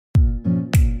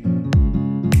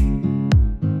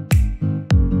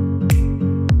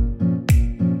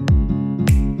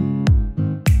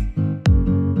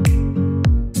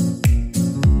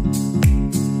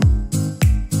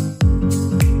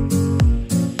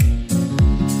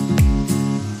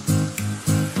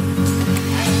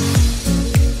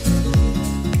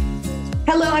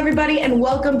everybody, and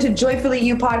welcome to Joyfully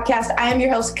You podcast. I am your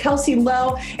host, Kelsey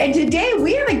Lowe, and today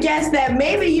we have a guest that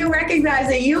maybe you recognize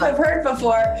that you have heard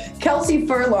before, Kelsey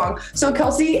Furlong. So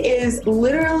Kelsey is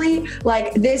literally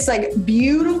like this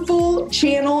beautiful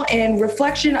channel and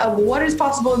reflection of what is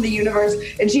possible in the universe,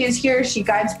 and she is here. She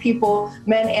guides people,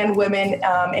 men and women,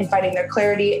 in finding their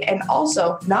clarity, and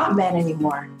also not men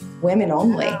anymore. Women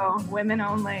only. Oh, women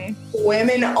only.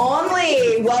 Women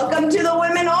only. Welcome to the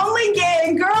women only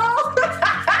gang, girl.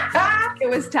 It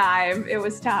was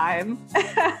time.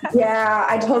 Yeah,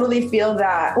 I totally feel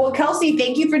that. Well, Kelsey,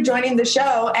 thank you for joining the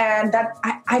show. And that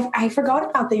I forgot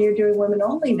about that you're doing women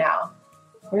only now.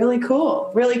 Really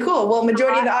cool. Really cool. Well,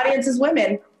 majority of the audience is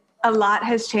women. A lot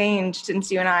has changed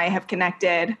since you and I have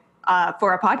connected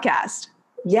for a podcast.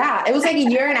 Yeah, it was like a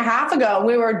year and a half ago.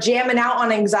 We were jamming out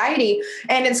on anxiety.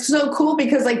 And it's so cool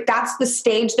because that's the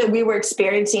stage that we were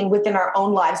experiencing within our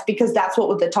own lives, because that's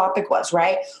what the topic was,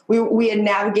 right? We had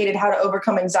navigated how to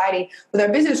overcome anxiety with our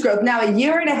business growth. Now, a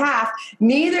year and a half,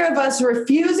 neither of us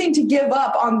refusing to give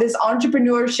up on this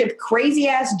entrepreneurship crazy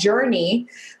ass journey.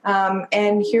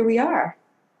 And here we are.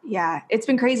 Yeah, it's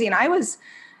been crazy. And I was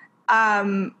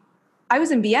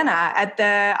in Vienna at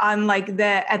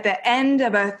the end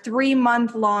of a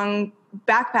 3-month long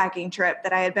backpacking trip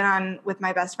that I had been on with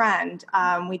my best friend.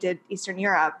 We did Eastern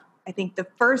Europe. I think the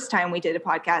first time we did a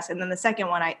podcast, and then the second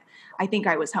one, I think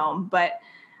I was home. But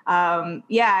and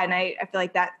I feel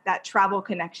like that travel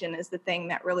connection is the thing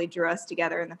that really drew us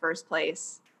together in the first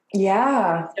place.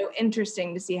 Yeah. It's so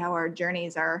interesting to see how our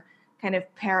journeys are kind of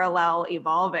parallel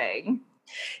evolving.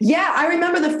 Yeah, I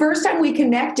remember the first time we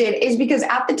connected is because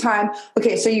at the time,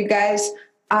 okay, so you guys,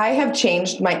 I have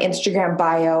changed my Instagram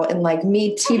bio and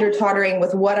me teeter-tottering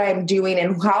with what I'm doing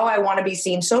and how I want to be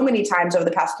seen so many times over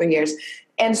the past 3 years.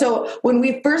 And so when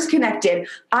we first connected,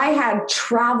 I had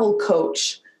travel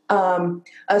coach, a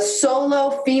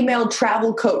solo female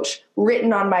travel coach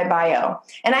written on my bio.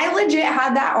 And I legit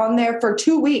had that on there for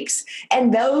 2 weeks.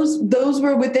 And those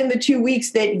were within the 2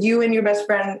 weeks that you and your best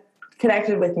friend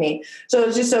connected with me. So it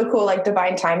was just so cool,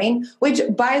 divine timing, which,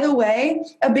 by the way,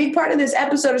 a big part of this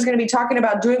episode is going to be talking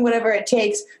about doing whatever it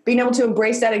takes, being able to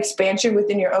embrace that expansion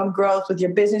within your own growth, with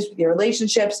your business, with your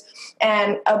relationships.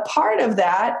 And a part of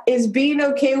that is being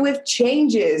okay with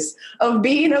changes, of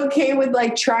being okay with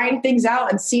trying things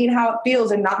out and seeing how it feels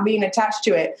and not being attached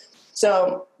to it.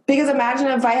 So, because imagine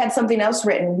if I had something else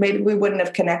written, maybe we wouldn't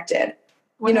have connected.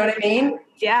 You know what I mean?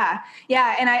 Yeah.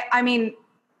 Yeah. And I mean,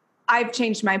 I've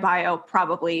changed my bio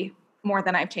probably more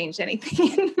than I've changed anything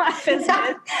in my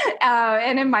business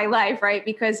and in my life, right?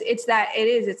 Because it's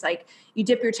like you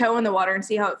dip your toe in the water and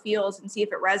see how it feels and see if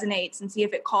it resonates and see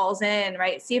if it calls in,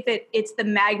 right? See if it's the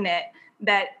magnet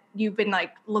that you've been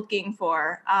looking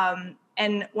for. And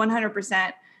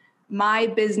 100%, my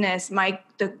business,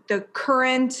 the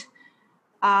current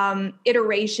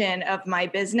iteration of my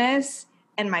business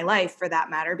and my life, for that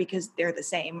matter, because they're the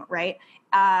same, right?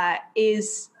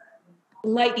 Is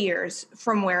light years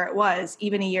from where it was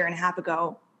even a year and a half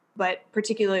ago. But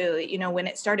particularly, when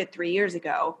it started 3 years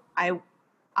ago,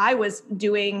 I was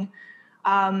doing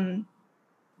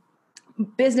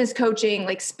business coaching,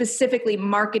 specifically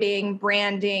marketing,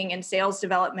 branding, and sales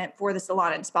development for the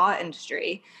salon and spa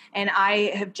industry. And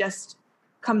I have just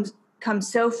come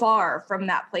so far from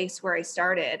that place where I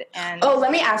started. And let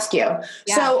me ask you.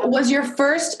 Yeah. So was your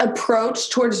first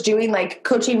approach towards doing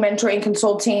coaching, mentoring,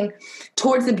 consulting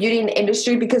towards the beauty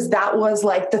industry because that was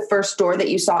the first door that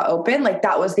you saw open?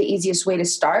 That was the easiest way to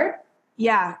start?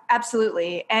 Yeah,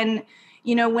 absolutely. And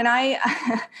when I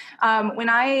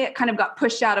kind of got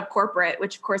pushed out of corporate,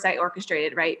 which of course I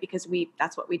orchestrated, right? Because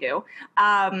that's what we do.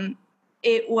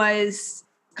 It was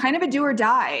kind of a do or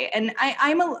die. And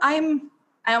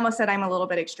I almost said I'm a little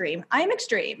bit extreme. I'm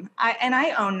extreme.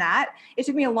 I own that. It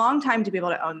took me a long time to be able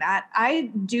to own that.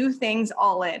 I do things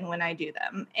all in when I do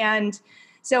them. And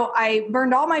so I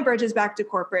burned all my bridges back to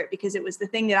corporate because it was the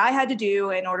thing that I had to do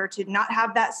in order to not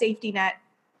have that safety net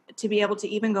to be able to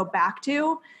even go back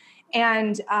to.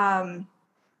 And I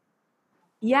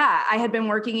had been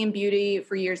working in beauty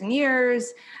for years and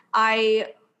years.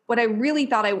 What I really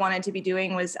thought I wanted to be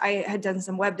doing was I had done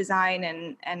some web design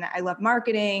and I love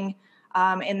marketing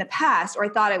in the past, or I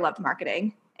thought I loved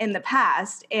marketing in the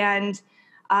past. And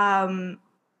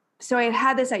so I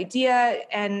had this idea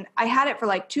and I had it for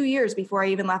 2 years before I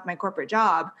even left my corporate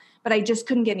job, but I just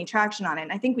couldn't get any traction on it.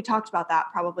 And I think we talked about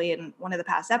that probably in one of the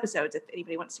past episodes. If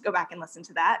anybody wants to go back and listen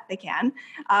to that, they can.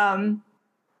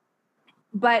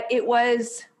 But it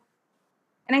was,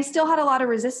 And I still had a lot of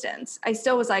resistance. I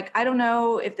still was like, I don't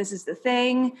know if this is the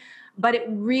thing, but it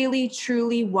really,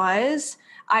 truly was.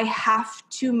 I have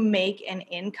to make an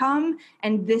income,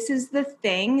 and this is the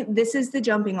thing. This is the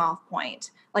jumping off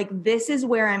point. Like, this is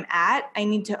where I'm at. I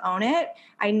need to own it.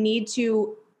 I need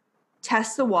to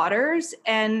test the waters.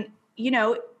 And,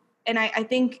 and I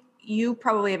think you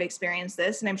probably have experienced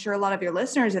this, and I'm sure a lot of your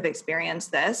listeners have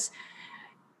experienced this.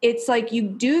 It's like you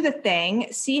do the thing,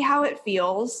 see how it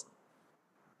feels.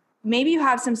 Maybe you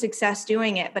have some success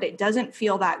doing it, but it doesn't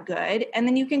feel that good. And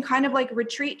then you can kind of like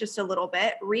retreat just a little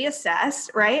bit, reassess,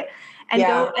 right?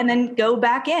 And then go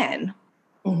back in.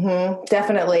 Mm-hmm,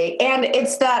 definitely. And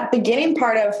it's that beginning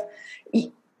part of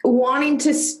wanting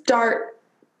to start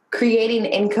creating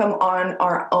income on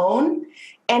our own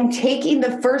and taking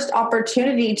the first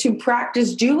opportunity to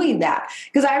practice doing that.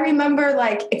 Because I remember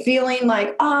like feeling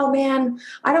like, oh man,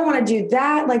 I don't want to do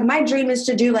that. Like my dream is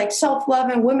to do like self-love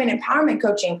and women empowerment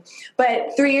coaching.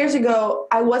 But 3 years ago,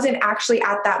 I wasn't actually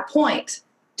at that point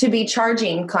to be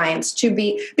charging clients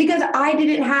because I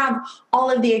didn't have all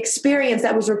of the experience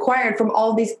that was required from all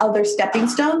of these other stepping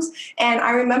stones. And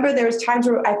I remember there was times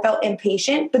where I felt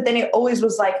impatient, but then it always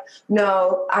was like,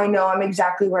 no, I know I'm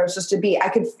exactly where I'm supposed to be. I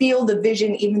could feel the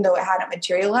vision, even though it hadn't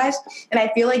materialized. And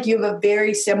I feel like you have a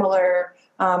very similar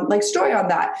story on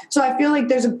that. So I feel like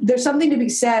there's something to be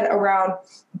said around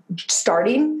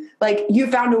starting. Like you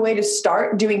found a way to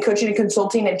start doing coaching and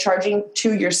consulting and charging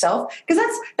to yourself, because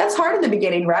that's hard in the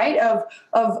beginning, right?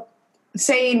 Of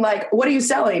saying like, what are you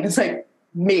selling? It's like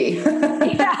me.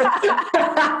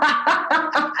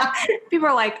 People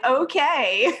are like,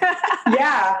 okay.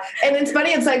 Yeah. And it's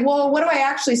funny. It's like, well, what do I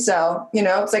actually sell?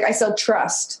 It's like I sell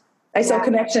trust. I sell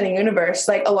connection in the universe.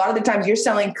 Like a lot of the times you're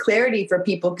selling clarity for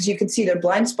people because you can see their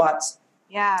blind spots.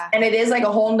 Yeah. And it is like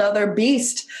a whole nother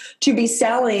beast to be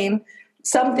selling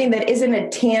something that isn't a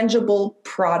tangible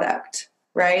product,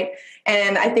 right?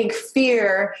 And I think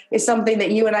fear is something that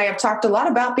you and I have talked a lot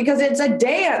about because it's a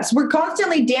dance. We're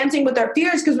constantly dancing with our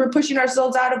fears because we're pushing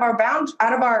ourselves out of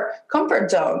our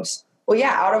comfort zones. Well,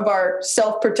 yeah, out of our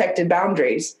self-protected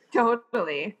boundaries.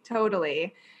 Totally.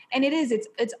 And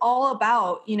it's all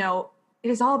about, it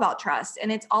is all about trust,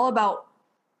 and it's all about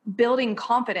building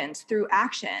confidence through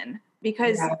action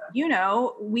because,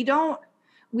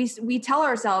 we tell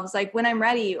ourselves like when I'm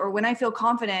ready or when I feel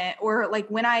confident or like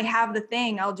when I have the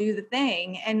thing, I'll do the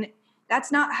thing. And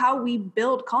that's not how we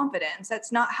build confidence.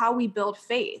 That's not how we build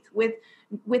faith.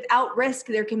 Without risk,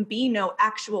 there can be no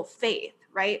actual faith,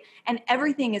 right? And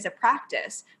everything is a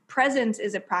practice. Presence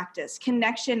is a practice.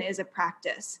 Connection is a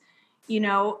practice.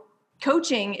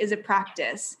 Coaching is a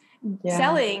practice. Yeah.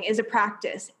 Selling is a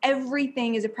practice.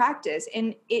 Everything is a practice.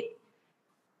 And it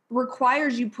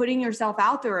requires you putting yourself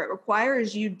out there. It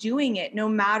requires you doing it no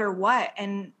matter what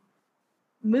and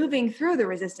moving through the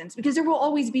resistance, because there will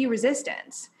always be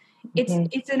resistance.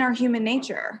 It's in our human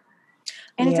nature.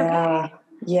 And it's okay.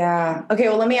 Yeah. Okay.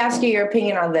 Well, let me ask you your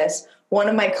opinion on this. One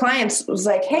of my clients was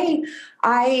like, hey,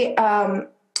 I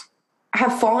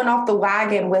have fallen off the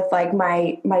wagon with like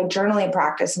my journaling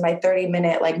practice, my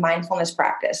 30-minute like mindfulness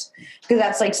practice, because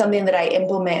that's like something that I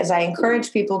implement as I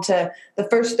encourage people to the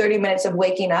first 30 minutes of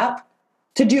waking up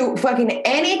to do fucking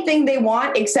anything they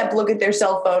want except look at their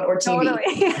cell phone or TV.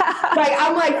 Totally. Like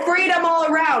I'm like freedom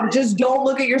all around. Just don't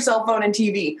look at your cell phone and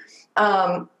TV.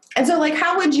 And so like,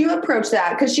 how would you approach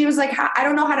that? Because she was like, I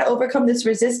don't know how to overcome this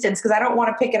resistance because I don't want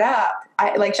to pick it up.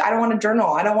 I don't want to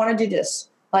journal. I don't want to do this.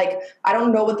 Like, I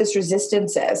don't know what this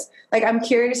resistance is. Like, I'm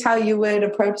curious how you would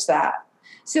approach that.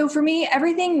 So for me,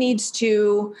 everything needs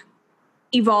to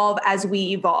evolve as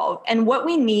we evolve. And what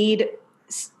we need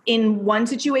in one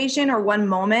situation or one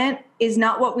moment is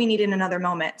not what we need in another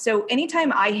moment. So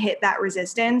anytime I hit that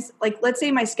resistance, like let's say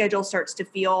my schedule starts to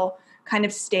feel kind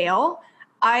of stale,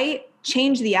 I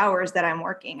change the hours that I'm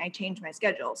working. I change my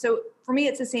schedule. So for me,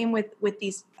 it's the same with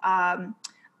these,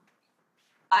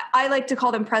 I like to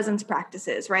call them presence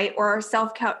practices, right? Or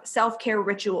self-care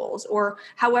rituals, or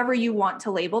however you want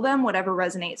to label them, whatever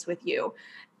resonates with you.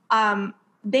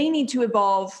 They need to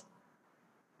evolve.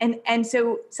 And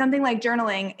so something like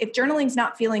journaling, if journaling's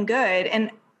not feeling good,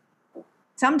 and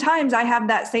sometimes I have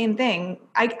that same thing,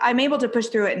 I'm able to push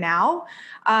through it now.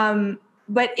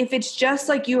 But if it's just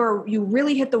like you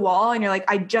really hit the wall and you're like,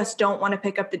 I just don't want to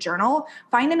pick up the journal,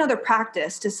 find another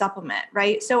practice to supplement,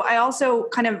 right? So I also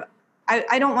kind of,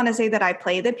 I don't want to say that I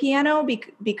play the piano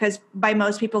because by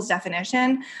most people's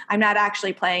definition, I'm not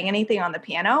actually playing anything on the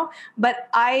piano, but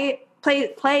I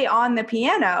play on the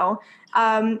piano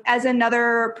as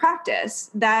another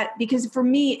practice, that because for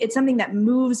me it's something that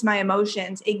moves my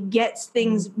emotions. It gets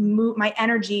things my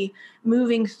energy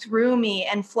moving through me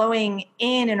and flowing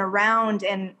in and around,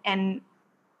 and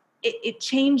it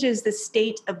changes the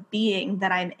state of being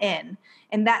that I'm in.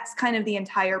 And that's kind of the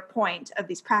entire point of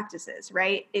these practices,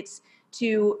 right? It's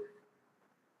to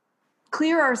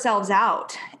clear ourselves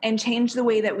out and change the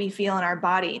way that we feel in our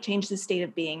body, change the state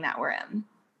of being that we're in.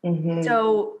 Mm-hmm.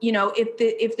 So,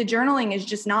 if the journaling is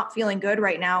just not feeling good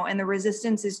right now and the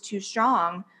resistance is too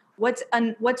strong, what's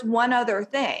one other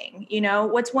thing,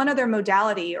 what's one other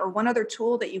modality or one other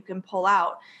tool that you can pull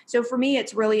out? So for me,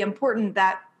 it's really important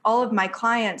that all of my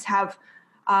clients have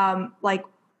like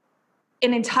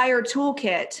an entire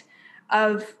toolkit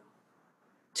of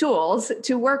tools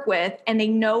to work with, and they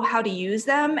know how to use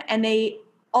them, and they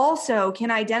also can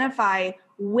identify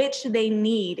which they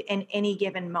need in any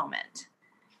given moment.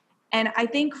 And I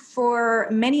think for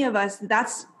many of us,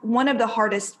 that's one of the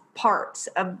hardest parts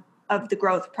of the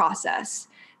growth process,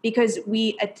 because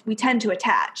we tend to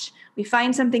attach. We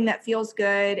find something that feels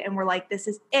good and we're like, this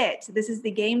is it. This is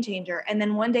the game changer. And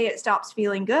then one day it stops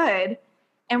feeling good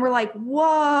and we're like,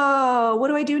 whoa, what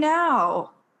do I do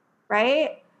now? Right?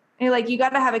 And you're like, you got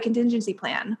to have a contingency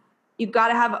plan. You got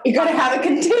to have a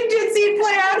contingency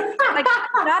plan. Like,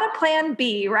 not a plan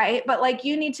B, right? But like,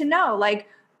 you need to know, like,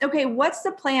 okay, what's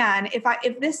the plan?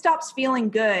 If this stops feeling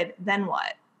good, then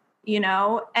what?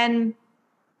 And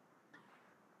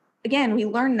again, we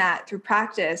learn that through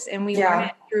practice, and we learn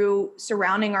it through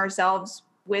surrounding ourselves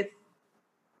with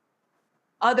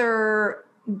other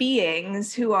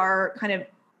beings who are kind of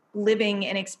living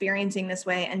and experiencing this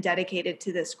way and dedicated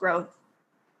to this growth.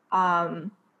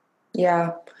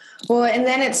 Yeah. Well, and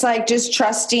then it's like just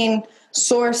trusting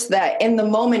source, that in the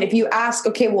moment, if you ask,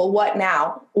 okay, well, what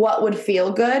now? What would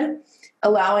feel good?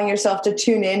 Allowing yourself to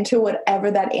tune into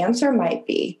whatever that answer might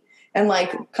be, and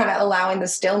like kind of allowing the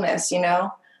stillness,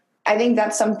 I think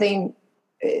that's something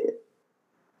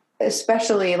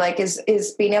especially like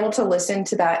is being able to listen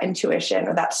to that intuition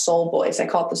or that soul voice. I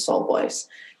call it the soul voice,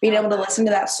 being able to listen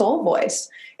to that soul voice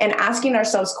and asking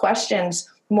ourselves questions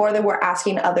more than we're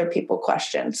asking other people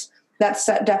questions. That's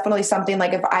definitely something,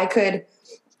 like if I could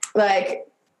like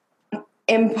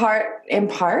impart,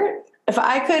 if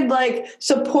I could like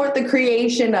support the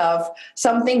creation of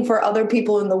something for other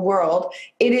people in the world,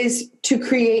 it is to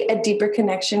create a deeper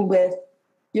connection with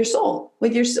your soul,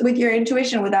 with your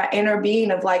intuition, with that inner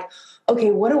being of like,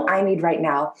 okay, what do I need right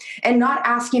now? And not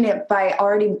asking it by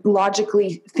already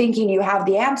logically thinking you have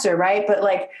the answer, right? But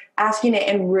like asking it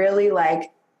and really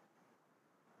like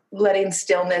letting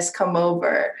stillness come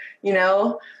over,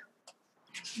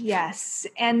 Yes.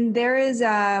 And there is,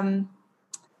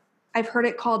 I've heard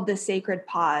it called the sacred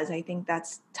pause. I think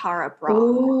that's Tara Brach.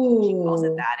 She calls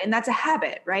it that. And that's a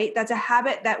habit, right? That's a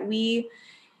habit that we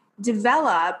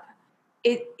develop.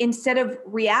 It, instead of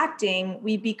reacting,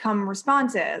 we become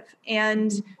responsive.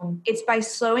 And it's by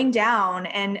slowing down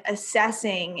and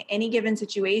assessing any given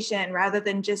situation rather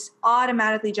than just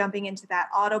automatically jumping into that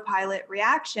autopilot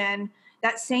reaction,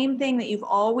 that same thing that you've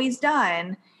always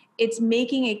done. It's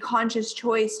making a conscious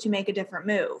choice to make a different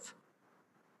move.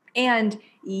 And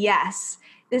yes,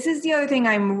 this is the other thing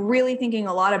I'm really thinking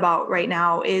a lot about right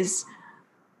now, is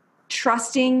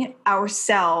trusting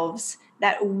ourselves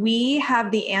that we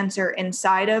have the answer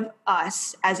inside of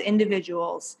us as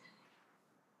individuals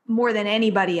more than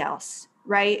anybody else,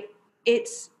 right?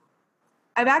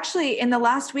 I've actually, in the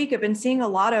last week, I've been seeing a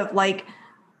lot of like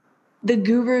the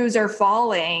gurus are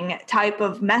falling type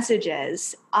of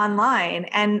messages online.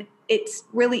 And it's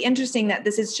really interesting that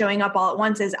this is showing up all at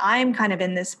once, as I'm kind of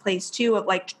in this place too of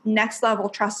like next level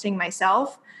trusting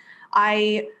myself.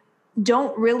 I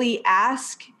don't really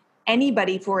ask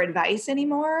anybody for advice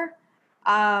anymore.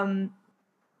 Do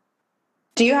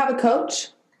you have a coach?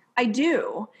 I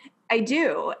do.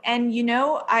 And,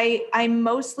 I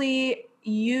mostly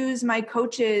use my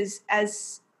coaches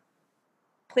as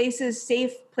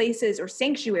safe places or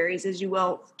sanctuaries, as you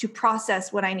will, to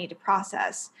process what I need to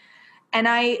process. And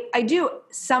I do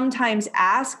sometimes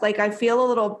ask, like, I feel a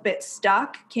little bit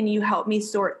stuck. Can you help me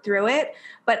sort through it?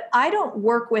 But I don't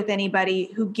work with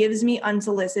anybody who gives me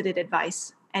unsolicited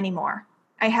advice anymore.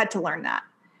 I had to learn that.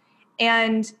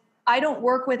 And I don't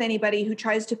work with anybody who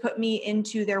tries to put me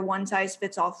into their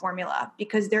one-size-fits-all formula,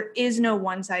 because there is no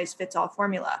one-size-fits-all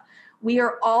formula. We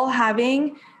are all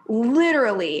having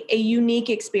literally a unique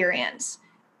experience.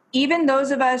 Even those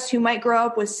of us who might grow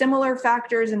up with similar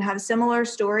factors and have similar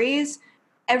stories,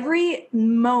 every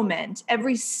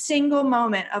single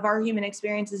moment of our human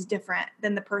experience is different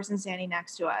than the person standing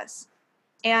next to us.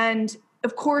 And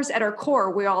of course, at our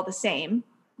core, we're all the same,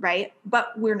 right?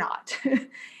 But we're not.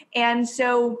 And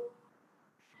so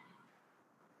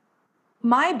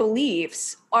my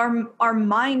beliefs are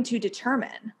mine to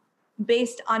determine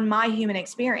based on my human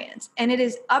experience. And it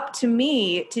is up to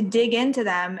me to dig into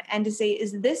them and to say,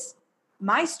 is this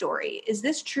my story? Is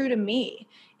this true to me?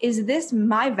 Is this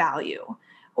my value?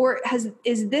 Or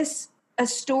is this a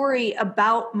story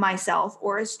about myself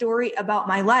or a story about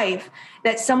my life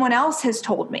that someone else has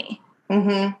told me?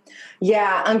 Mm-hmm.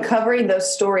 Yeah, uncovering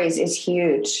those stories is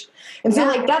huge. And so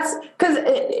like that's because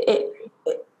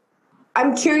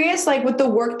I'm curious, like with the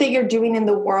work that you're doing in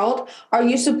the world, are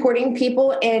you supporting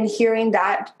people in hearing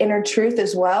that inner truth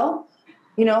as well?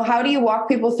 You know, how do you walk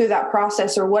people through that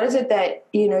process, or what is it that,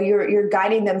 you know, you're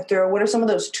guiding them through? What are some of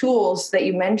those tools that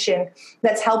you mentioned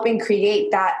that's helping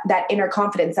create that inner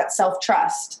confidence, that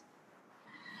self-trust?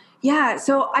 Yeah.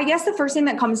 So I guess the first thing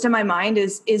that comes to my mind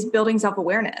is building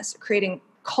self-awareness,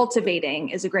 cultivating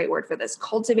is a great word for this,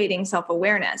 cultivating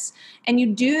self-awareness. And you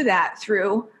do that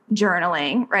through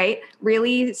journaling, right?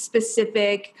 Really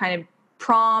specific kind of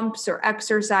prompts or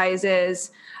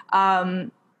exercises,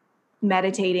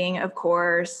 meditating, of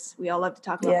course. We all love to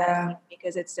talk about meditation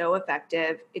because it's so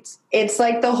effective. It's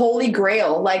like the holy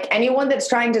grail. Like anyone that's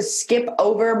trying to skip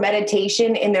over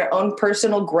meditation in their own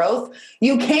personal growth,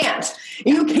 you can't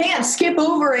skip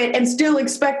over it and still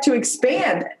expect to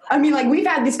expand. I mean, like we've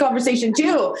had this conversation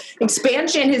too.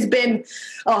 Expansion has been,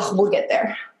 we'll get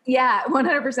there. Yeah,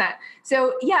 100%.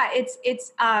 So yeah,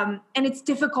 and it's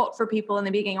difficult for people in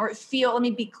the beginning, let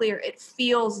me be clear, it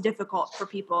feels difficult for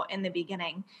people in the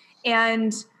beginning.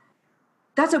 And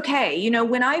that's okay. You know,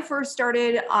 when I first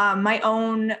started my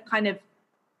own kind of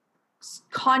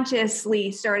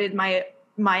consciously started my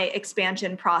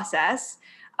expansion process,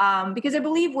 because I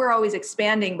believe we're always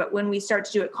expanding, but when we start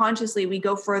to do it consciously, we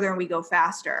go further and we go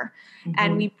faster,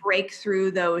 and we break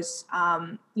through those,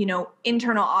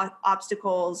 internal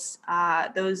obstacles,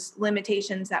 those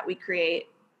limitations that we create,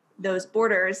 those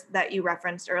borders that you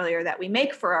referenced earlier that we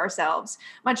make for ourselves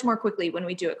much more quickly when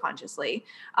we do it consciously.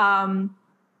 And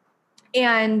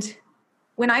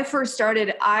when I first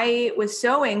started, I was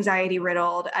so anxiety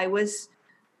riddled. I was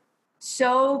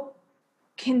so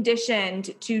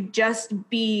conditioned to just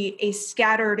be a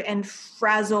scattered and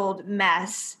frazzled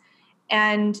mess.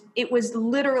 And it was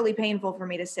literally painful for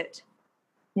me to sit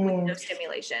with no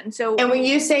stimulation. So, and when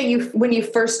you say when you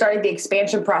first started the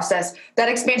expansion process, that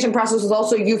expansion process was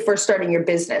also you first starting your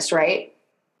business, right?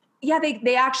 Yeah,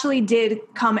 they actually did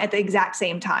come at the exact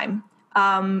same time.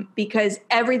 Because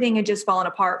everything had just fallen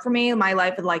apart for me. My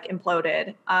life had like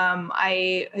imploded.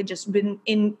 I had just been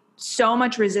in so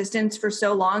much resistance for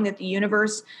so long that the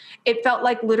universe, it felt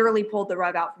like literally pulled the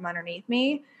rug out from underneath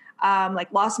me.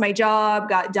 Like lost my job,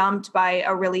 got dumped by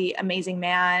a really amazing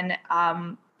man,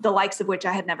 the likes of which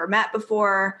I had never met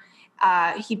before.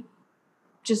 He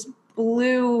just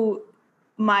blew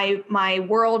my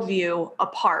worldview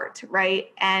apart,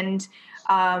 right? And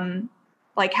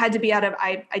like had to be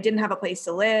I didn't have a place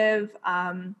to live,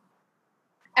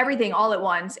 everything all at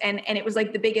once. And it was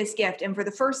like the biggest gift. And for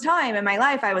the first time in my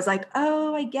life, I was like,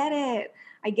 oh, I get it.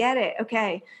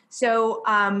 Okay. So,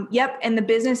 yep. And the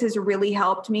business has really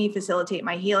helped me facilitate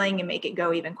my healing and make it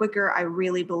go even quicker. I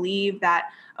really believe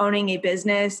that owning a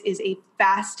business is a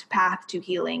fast path to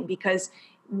healing, because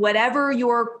whatever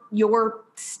your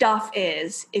stuff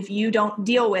is, if you don't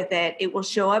deal with it, it will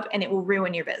show up and it will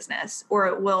ruin your business, or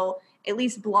it will at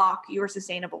least block your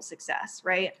sustainable success,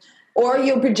 right? Or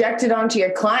you'll project it onto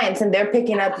your clients and they're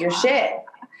picking up your shit.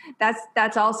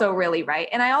 That's also really right.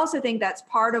 And I also think that's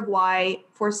part of why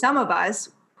for some of us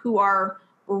who are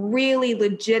really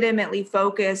legitimately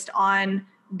focused on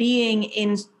being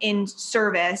in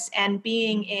service and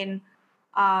being in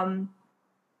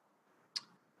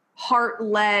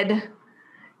heart-led,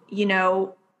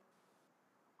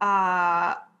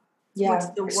 what's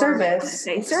the word? Service.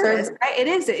 Service, right? It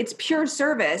is. It's pure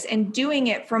service, and doing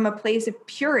it from a place of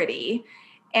purity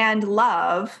and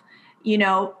love,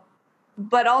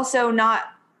 but also not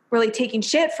really taking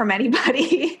shit from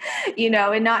anybody,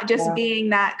 and not just being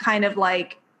that kind of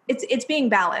like, it's being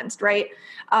balanced, right?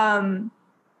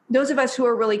 Those of us who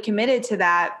are really committed to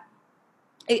that,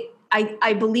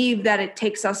 I believe that it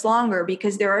takes us longer,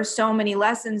 because there are so many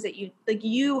lessons that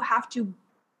you have to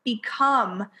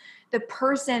become the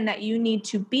person that you need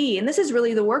to be. And this is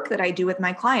really the work that I do with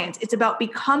my clients. It's about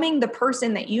becoming the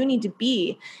person that you need to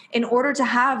be in order to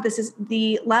have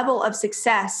the level of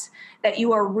success that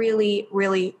you are really,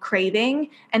 really craving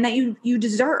and that you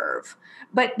deserve.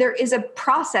 But there is a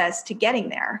process to getting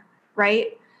there,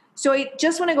 right? So I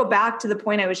just want to go back to the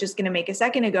point I was just going to make a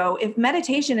second ago. If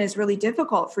meditation is really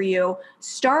difficult for you,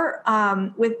 start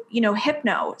with,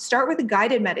 hypno. Start with a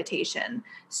guided meditation.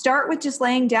 Start with just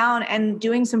laying down and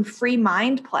doing some free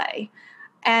mind play.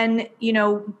 And,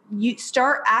 you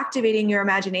start activating your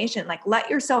imagination, like let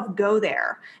yourself go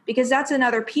there, because that's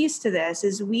another piece to this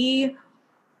is we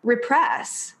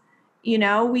repress,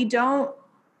 we don't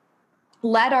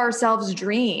let ourselves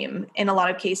dream in a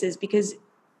lot of cases, because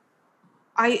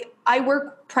I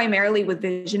work primarily with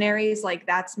visionaries. Like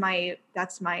that's my,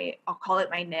 I'll call it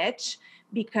my niche,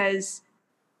 because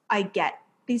I get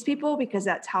these people because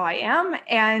that's how I am.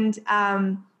 And,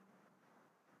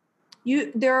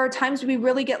 there are times we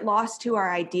really get lost to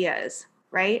our ideas,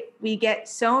 right? We get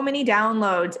so many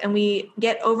downloads and we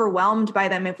get overwhelmed by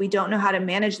them if we don't know how to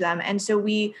manage them. And so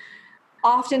we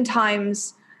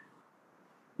oftentimes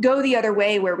go the other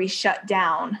way where we shut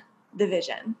down the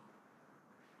vision.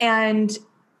 And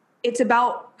it's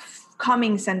about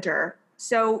coming center.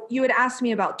 So you had asked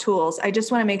me about tools. I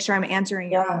just want to make sure I'm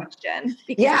answering your question.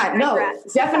 Yeah, no,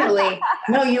 definitely.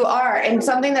 No, you are. And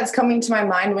something that's coming to my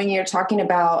mind when you're talking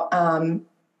about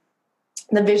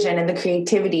the vision and the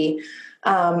creativity,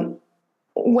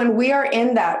 when we are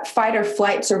in that fight or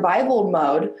flight survival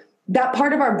mode, that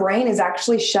part of our brain is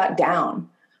actually shut down.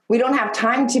 We don't have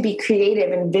time to be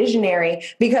creative and visionary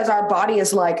because our body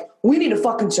is like, we need to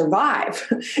fucking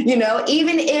survive.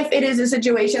 Even if it is a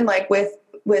situation like with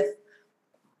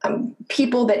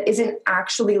people that isn't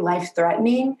actually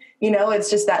life-threatening, it's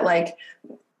just that like,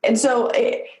 and so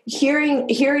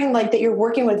hearing like that you're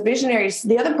working with visionaries,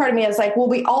 the other part of me is like, well,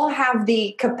 we all have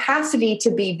the capacity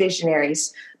to be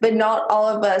visionaries, but not all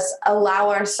of us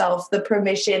allow ourselves the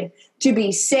permission to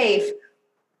be safe,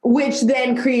 which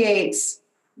then creates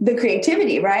the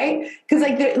creativity, right? Because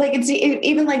it's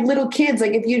even like little kids,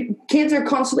 like kids are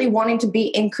constantly wanting to be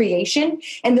in creation,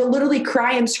 and they'll literally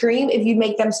cry and scream if you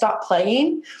make them stop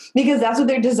playing, because that's what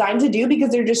they're designed to do, because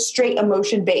they're just straight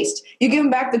emotion based. You give them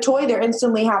back the toy, they're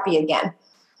instantly happy again,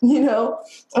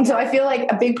 And so I feel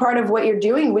like a big part of what you're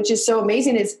doing, which is so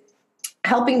amazing, is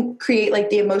helping create like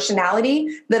the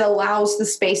emotionality that allows the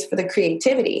space for the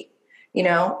creativity,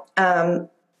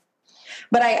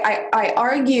 But I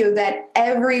argue that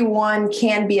everyone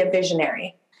can be a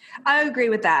visionary. I agree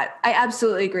with that. I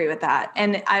absolutely agree with that.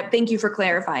 And I thank you for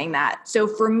clarifying that. So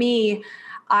for me,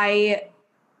 I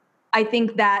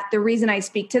think that the reason I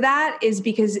speak to that is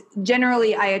because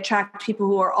generally I attract people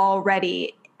who are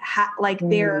already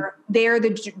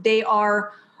they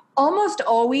are almost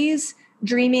always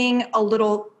dreaming a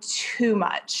little too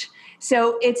much.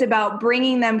 So it's about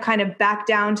bringing them kind of back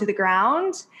down to the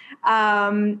ground.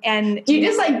 And do you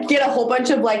just like get a whole bunch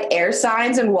of like air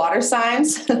signs and water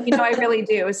signs? I really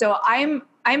do. So I'm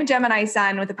a Gemini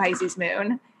sun with a Pisces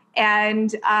moon,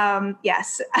 and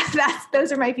yes,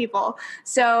 those are my people.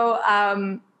 So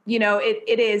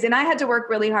it is, and I had to work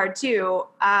really hard too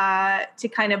to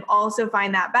kind of also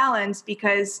find that balance,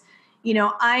 because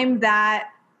I'm that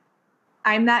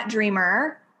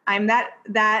dreamer. I'm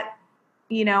that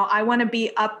I want to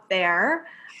be up there.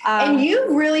 And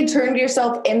you've really turned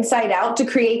yourself inside out to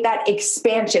create that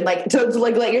expansion, like to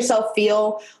like let yourself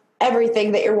feel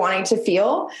everything that you're wanting to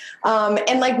feel.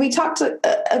 And like we talked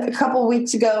a couple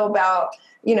weeks ago about,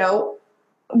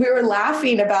 we were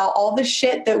laughing about all the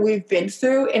shit that we've been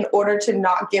through in order to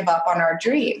not give up on our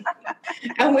dream.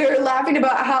 And we were laughing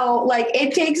about how like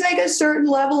it takes like a certain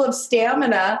level of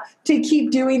stamina to keep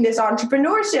doing this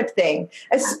entrepreneurship thing,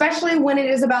 especially when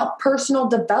it is about personal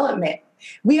development.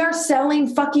 We are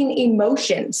selling fucking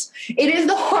emotions. It is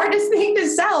the hardest thing to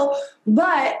sell,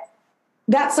 but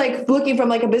that's like looking from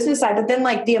like a business side. But then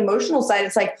like the emotional side,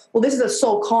 it's like, well, this is a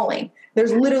soul calling.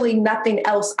 There's literally nothing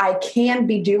else I can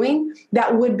be doing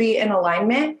that would be in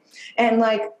alignment. And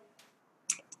like,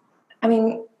 I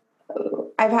mean,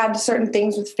 I've had certain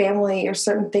things with family or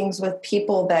certain things with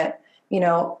people that,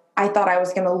 I thought I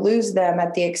was going to lose them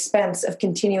at the expense of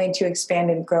continuing to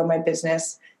expand and grow my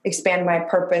business, expand my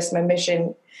purpose, my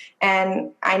mission.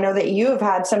 And I know that you have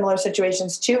had similar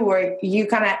situations too, where you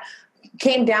kind of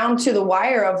came down to the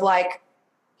wire of like,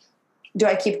 do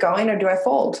I keep going or do I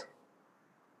fold?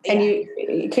 Yeah.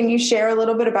 And can you share a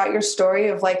little bit about your story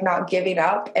of like not giving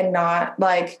up and not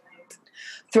like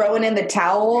throwing in the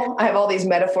towel? I have all these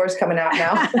metaphors coming out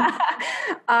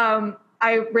now.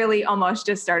 I really almost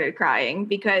just started crying,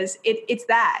 because it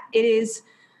is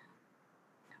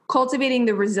cultivating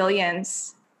the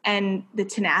resilience and the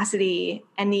tenacity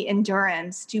and the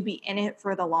endurance to be in it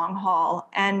for the long haul.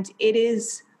 And it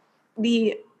is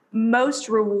the most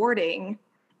rewarding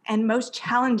and most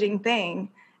challenging thing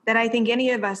that I think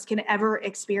any of us can ever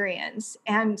experience.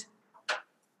 And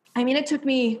I mean,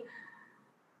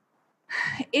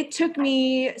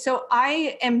 so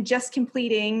I am just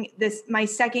completing my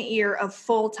second year of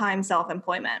full-time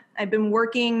self-employment. I've been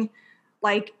working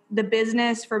like the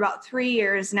business for about 3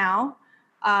 years now.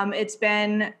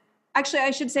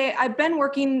 I should say I've been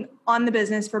working on the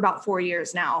business for about 4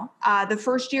 years now. The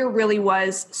first year really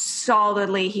was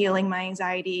solidly healing my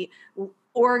anxiety,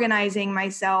 organizing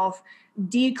myself,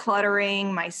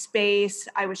 decluttering my space.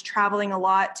 I was traveling a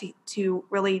lot to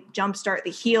really jumpstart the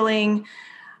healing.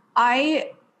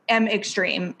 I am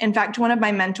extreme. In fact, one of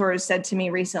my mentors said to me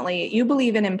recently, "You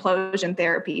believe in implosion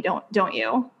therapy, don't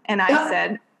you?" And I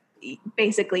said,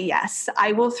 basically, yes.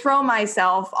 I will throw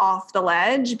myself off the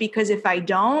ledge, because if I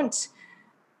don't,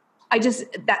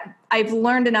 I've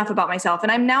learned enough about myself,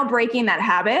 and I'm now breaking that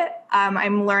habit.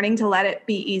 I'm learning to let it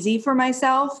be easy for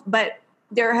myself, but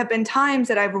there have been times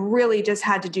that I've really just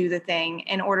had to do the thing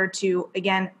in order to,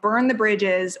 again, burn the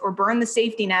bridges or burn the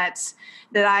safety nets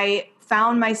that I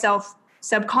found myself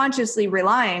subconsciously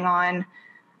relying on,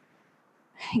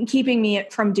 keeping me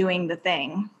from doing the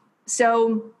thing.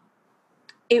 So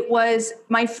it was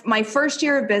my first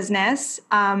year of business,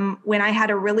 when I had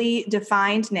a really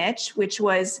defined niche, which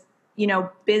was,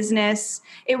 business.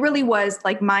 It really was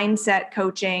like mindset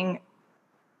coaching.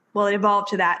 Well, it evolved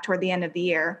to that toward the end of the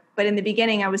year. But in the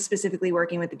beginning, I was specifically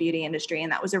working with the beauty industry,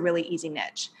 and that was a really easy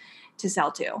niche to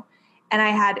sell to. And I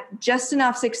had just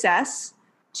enough success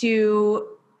to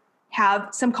have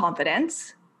some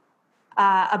confidence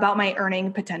about my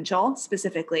earning potential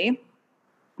specifically.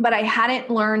 But I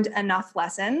hadn't learned enough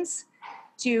lessons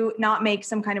to not make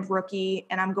some kind of rookie,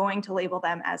 and I'm going to label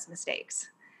them as mistakes.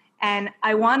 And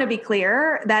I want to be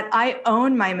clear that I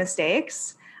own my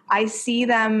mistakes. I see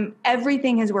them.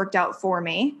 Everything has worked out for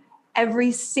me.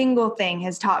 Every single thing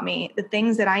has taught me the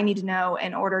things that I need to know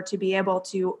in order to be able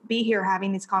to be here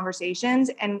having these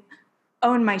conversations and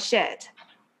own my shit.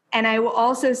 And I will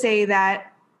also say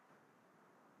that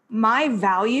my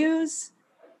values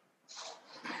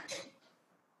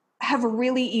have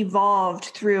really evolved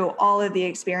through all of the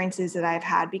experiences that I've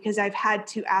had, because I've had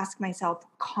to ask myself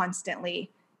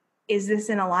constantly, is this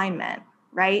in alignment,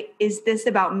 right? Is this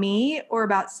about me or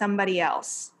about somebody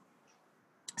else?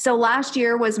 So last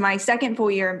year was my second full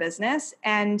year in business,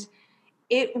 and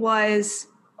it was,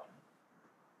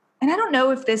 and I don't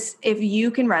know if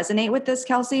you can resonate with this,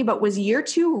 Kelsey, but was year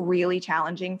 2 really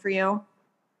challenging for you?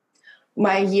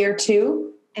 My year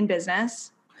 2? In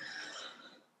business?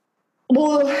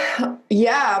 Well,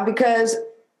 yeah, because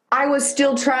I was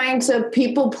still trying to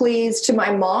people please to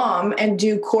my mom and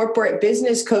do corporate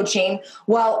business coaching,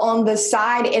 while on the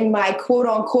side in my quote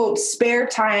unquote spare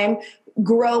time,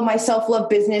 grow my self-love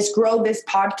business, grow this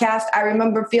podcast. I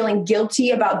remember feeling guilty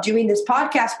about doing this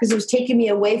podcast because it was taking me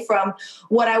away from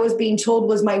what I was being told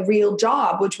was my real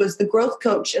job, which was the growth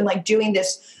coach, and like doing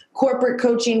this corporate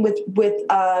coaching with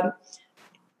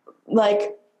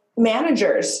like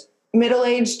managers,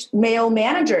 middle-aged male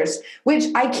managers, which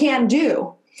I can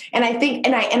do. And I think,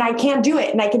 and I can do it,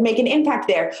 and I can make an impact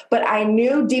there. But I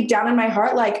knew deep down in my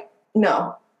heart, like,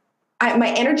 no, my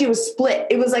energy was split.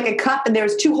 It was like a cup, and there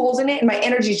was 2 holes in it, and my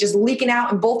energy is just leaking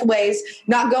out in both ways,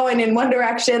 not going in one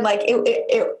direction. Like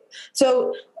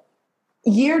so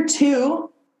year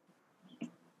 2,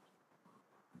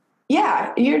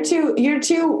 yeah, year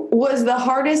two was the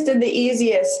hardest and the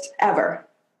easiest ever.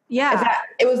 Yeah.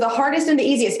 It was the hardest and the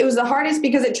easiest. It was the hardest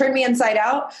because it turned me inside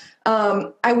out.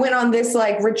 I went on this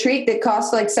like retreat that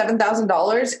cost like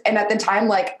 $7,000. And at the time,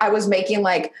 like I was making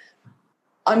like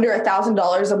under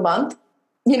 $1,000 a month,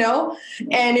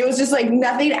 and it was just like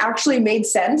nothing actually made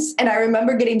sense. And I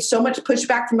remember getting so much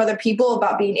pushback from other people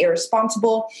about being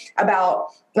irresponsible,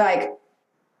 about like,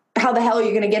 how the hell are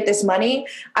you going to get this money?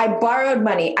 I borrowed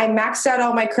money. I maxed out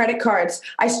all my credit cards.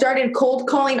 I started cold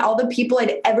calling all the people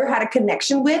I'd ever had a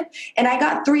connection with. And I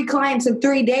got 3 clients in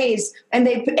 3 days,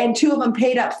 and 2 of them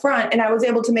paid up front. And I was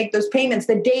able to make those payments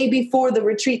the day before the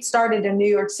retreat started in New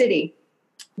York City.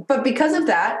 But because of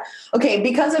that,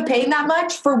 because of paying that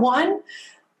much, for one,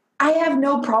 I have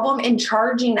no problem in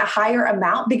charging a higher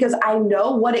amount, because I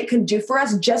know what it can do for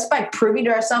us just by proving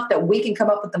to ourselves that we can come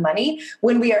up with the money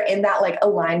when we are in that like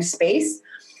aligned space.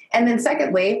 And then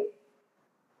secondly,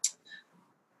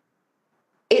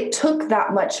 it took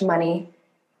that much money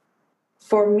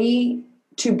for me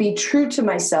to be true to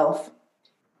myself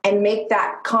and make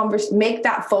that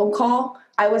phone call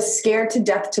I was scared to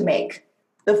death to make.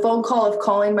 The phone call of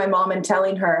calling my mom and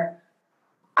telling her,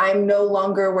 I'm no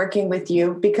longer working with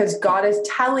you, because God is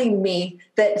telling me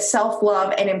that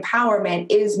self-love and empowerment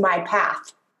is my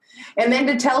path. And then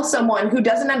to tell someone who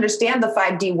doesn't understand the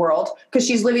 5D world, because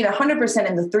she's living 100%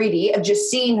 in the 3D of just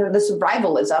seeing the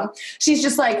survivalism, she's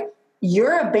just like,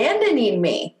 you're abandoning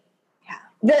me. Yeah.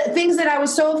 The things that I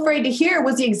was so afraid to hear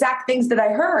was the exact things that I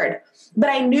heard. But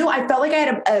I felt like I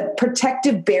had a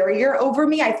protective barrier over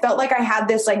me. I felt like I had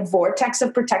this like vortex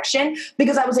of protection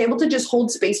because I was able to just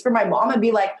hold space for my mom and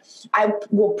be like, I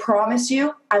will promise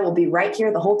you, I will be right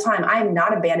here the whole time. I am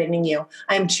not abandoning you.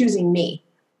 I am choosing me.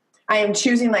 I am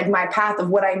choosing like my path of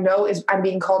what I know is I'm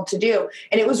being called to do.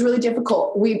 And it was really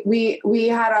difficult. We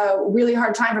had a really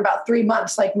hard time for about 3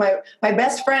 months. Like my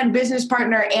best friend, business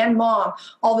partner, and mom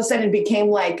all of a sudden became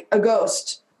like a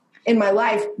ghost in my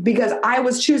life because I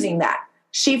was choosing that.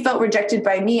 She felt rejected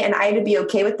by me and I had to be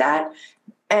okay with that.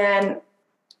 And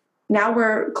now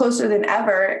we're closer than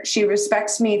ever. She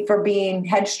respects me for being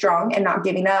headstrong and not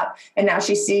giving up. And now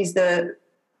she sees the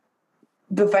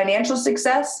financial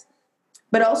success,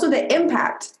 but also the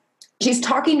impact. She's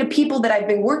talking to people that I've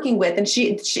been working with and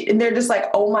and they're just like,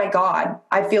 oh my God,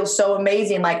 I feel so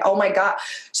amazing. Like, oh my God.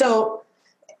 So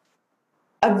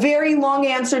a very long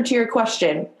answer to your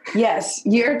question. Yes.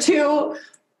 Year 2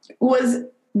 was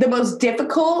the most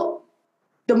difficult,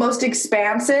 the most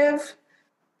expansive,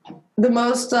 the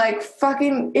most like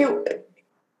fucking,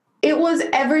 it was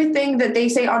everything that they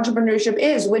say entrepreneurship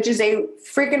is, which is a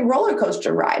freaking roller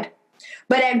coaster ride.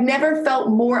 But I've never felt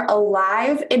more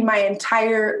alive in my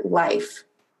entire life.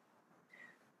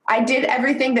 I did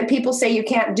everything that people say you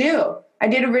can't do. I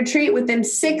did a retreat within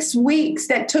 6 weeks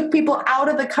that took people out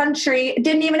of the country. It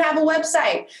didn't even have a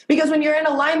website because when you're in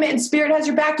alignment and spirit has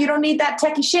your back, you don't need that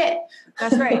techie shit.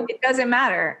 That's right. It doesn't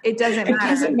matter. It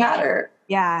doesn't matter.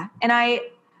 Yeah. And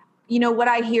what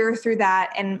I hear through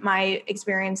that and my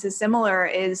experience is similar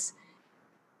is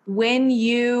when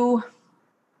you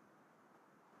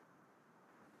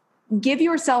give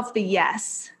yourself the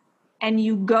yes and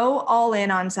you go all in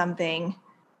on something,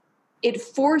 it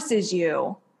forces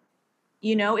you,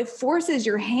 it forces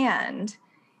your hand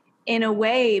in a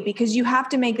way because you have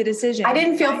to make the decision. I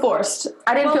didn't feel forced.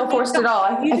 I didn't feel forced at all.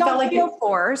 I felt like feel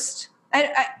forced.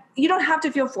 You don't have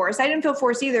to feel forced. I didn't feel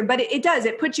forced either, but it does.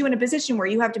 It puts you in a position where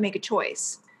you have to make a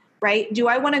choice, right? Do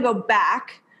I want to go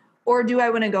back or do I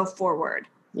want to go forward?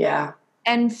 Yeah.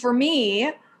 And for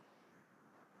me,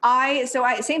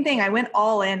 same thing. I went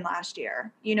all in last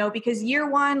year, because year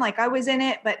 1, like I was in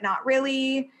it, but not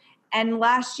really. And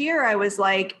last year I was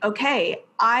like, okay,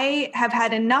 I have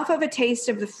had enough of a taste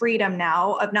of the freedom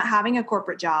now of not having a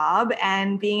corporate job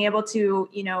and being able to,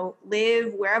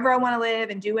 live wherever I want to live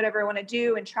and do whatever I want to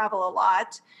do and travel a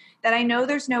lot, that I know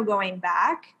there's no going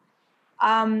back.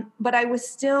 But I was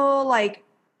still like,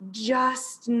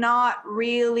 just not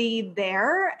really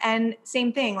there. And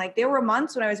same thing, like there were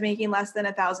months when I was making less than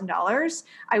 $1,000.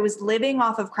 I was living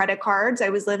off of credit cards. I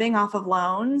was living off of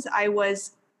loans. I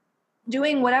was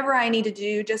doing whatever I needed to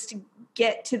do just to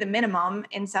get to the minimum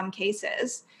in some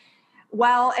cases,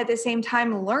 while at the same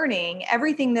time learning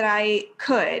everything that I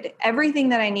could, everything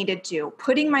that I needed to,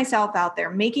 putting myself out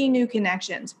there, making new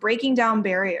connections, breaking down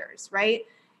barriers, right?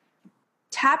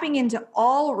 Tapping into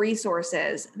all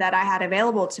resources that I had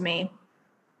available to me.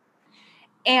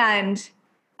 And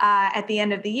at the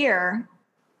end of the year,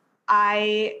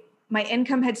 my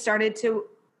income had started to,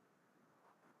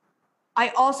 I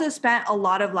also spent a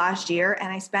lot of last year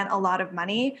and I spent a lot of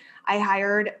money. I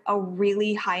hired a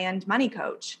really high-end money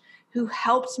coach who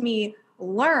helped me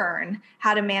learn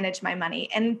how to manage my money.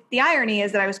 And the irony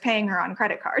is that I was paying her on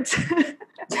credit cards,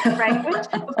 right? Which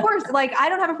of course, like I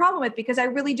don't have a problem with because I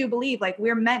really do believe like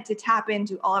we're meant to tap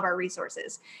into all of our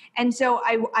resources. And so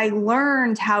I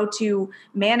learned how to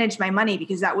manage my money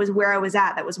because that was where I was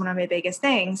at. That was one of my biggest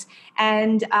things.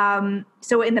 And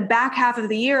so in the back half of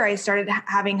the year, I started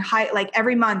having like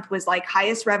every month was like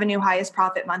highest revenue, highest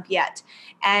profit month yet.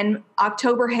 And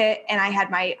October hit and I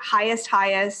had my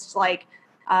highest, like,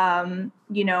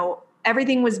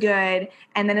 everything was good.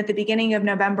 And then at the beginning of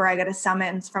November, I got a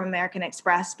summons from American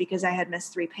Express because I had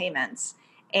missed 3 payments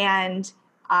and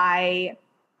I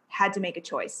had to make a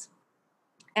choice.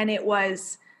 And it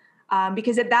was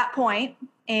because at that point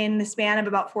in the span of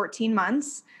about 14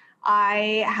 months,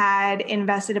 I had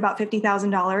invested about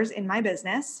 $50,000 in my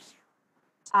business,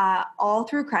 all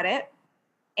through credit.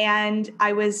 And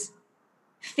I was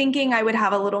thinking I would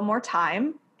have a little more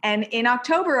time. And in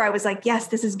October, I was like, yes,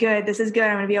 this is good. This is good.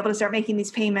 I'm going to be able to start making these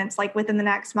payments like within the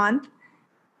next month.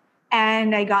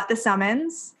 And I got the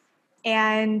summons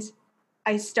and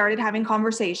I started having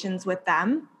conversations with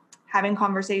them, having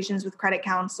conversations with credit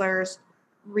counselors,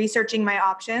 researching my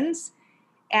options.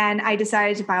 And I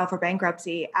decided to file for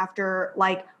bankruptcy after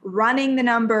like running the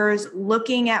numbers,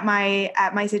 looking at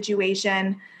my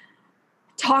situation,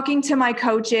 talking to my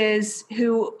coaches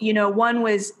who, you know, one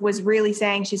was really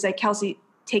saying, she's like, Kelsey,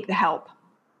 take the help.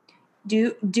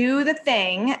 Do the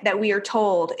thing that we are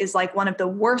told is like one of the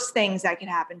worst things that could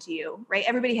happen to you, right?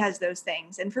 Everybody has those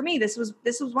things. And for me, this was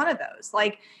one of those.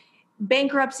 Like,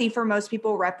 bankruptcy for most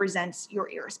people represents you're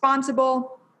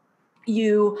irresponsible,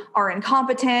 you are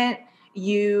incompetent,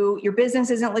 your business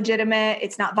isn't legitimate,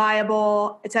 it's not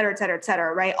viable, et cetera, et cetera, et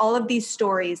cetera, right? All of these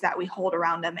stories that we hold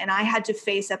around them. And I had to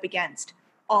face up against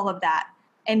all of that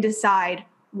and decide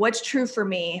what's true for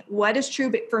me, what is true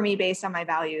for me based on my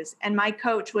values. And my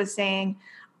coach was saying,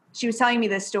 she was telling me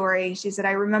this story. She said,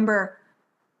 I remember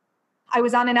I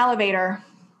was on an elevator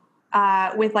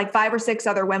with like 5 or 6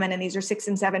 other women, and these are 6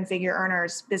 and 7 figure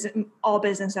earners, all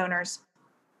business owners.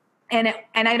 And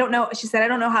I don't know, she said, I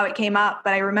don't know how it came up,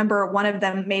 but I remember one of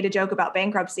them made a joke about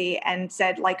bankruptcy and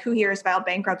said, like, who here has filed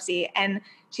bankruptcy? And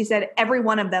she said, every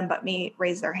one of them but me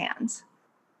raised their hands.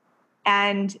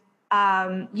 And,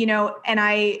 you know, and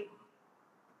I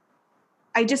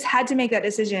just had to make that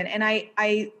decision. And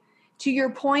I, to your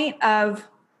point of,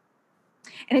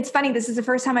 and it's funny, this is the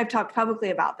first time I've talked publicly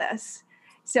about this.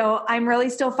 So I'm really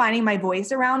still finding my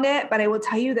voice around it, but I will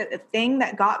tell you that the thing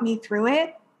that got me through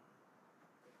it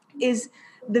is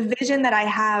the vision that I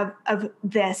have of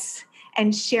this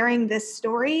and sharing this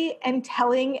story and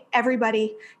telling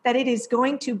everybody that it is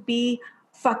going to be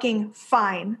fucking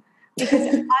fine.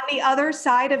 Because on the other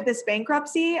side of this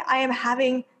bankruptcy, I am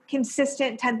having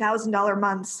consistent $10,000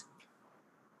 months,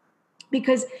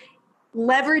 because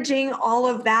leveraging all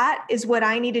of that is what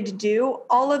I needed to do.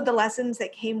 All of the lessons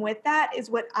that came with that is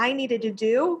what I needed to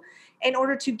do in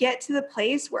order to get to the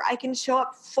place where I can show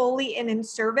up fully and in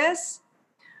service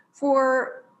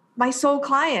for my soul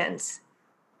clients.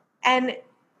 And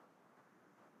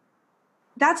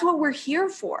that's what we're here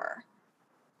for,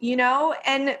 you know?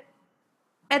 And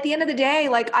at the end of the day,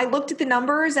 like, I looked at the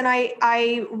numbers and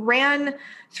I ran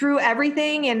through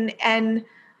everything and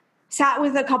sat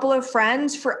with a couple of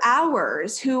friends for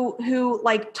hours who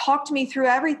like talked me through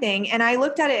everything. And I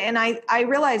looked at it and I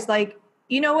realized, like,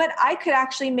 you know what, I could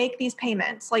actually make these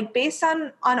payments, like, based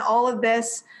on all of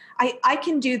this. I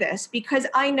can do this because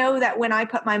I know that when I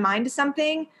put my mind to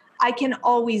something, I can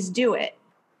always do it.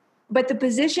 But the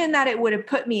position that it would have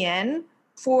put me in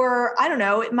for, I don't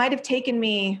know, it might have taken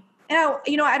me,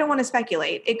 you know, I don't want to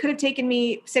speculate. It could have taken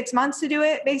me 6 months to do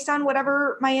it based on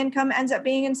whatever my income ends up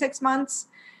being in 6 months.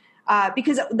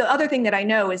 Because the other thing that I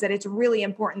know is that it's really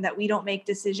important that we don't make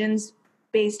decisions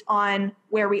based on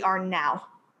where we are now.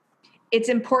 It's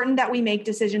important that we make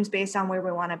decisions based on where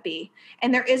we want to be.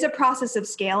 And there is a process of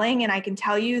scaling. And I can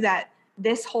tell you that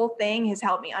this whole thing has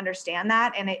helped me understand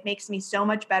that. And it makes me so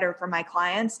much better for my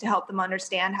clients to help them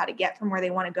understand how to get from where they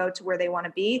want to go to where they want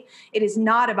to be. It is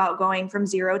not about going from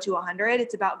 0 to 100.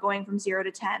 It's about going from 0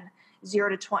 to 10. 0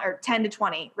 to 20 or 10 to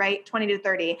 20, right? 20 to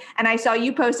 30. And I saw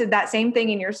you posted that same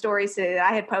thing in your stories today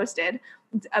that I had posted,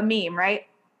 a meme, right?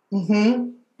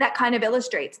 Mm-hmm. That kind of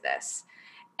illustrates this.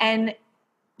 And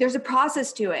there's a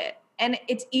process to it. And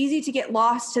it's easy to get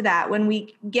lost to that when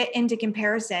we get into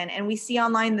comparison and we see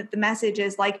online that the message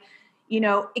is like, you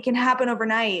know, it can happen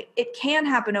overnight. It can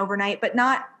happen overnight, but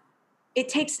not, it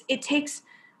takes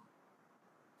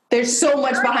there's so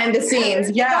much behind the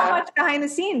scenes. Yeah. So much behind the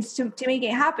scenes to make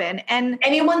it happen. And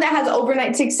anyone that has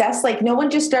overnight success, like, no one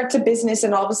just starts a business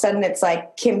and all of a sudden it's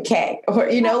like Kim K, or,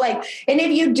 you know, like, and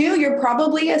if you do, you're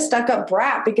probably a stuck up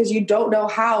brat because you don't know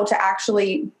how to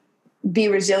actually be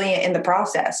resilient in the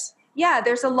process. Yeah.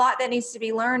 There's a lot that needs to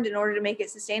be learned in order to make it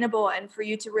sustainable and for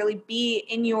you to really be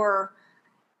in your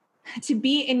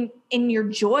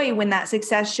joy when that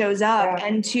success shows up. Yeah.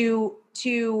 And to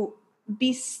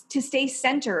stay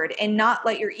centered and not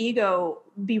let your ego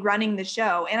be running the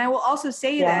show. And I will also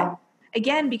say that,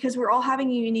 again, because we're all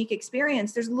having a unique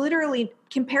experience, there's literally,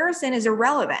 comparison is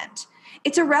irrelevant.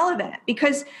 It's irrelevant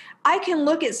because I can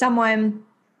look at someone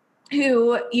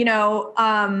who, you know,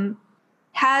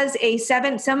 has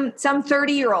some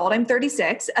 30-year-old, I'm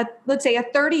 36, let's say a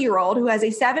 30-year-old who has a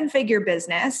 7-figure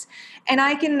business. And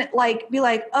I can like be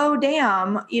like, oh,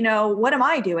 damn, you know, what am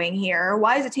I doing here?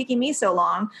 Why is it taking me so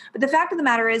long? But the fact of the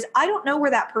matter is, I don't know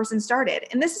where that person started.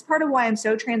 And this is part of why I'm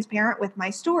so transparent with my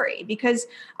story, because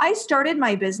I started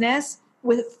my business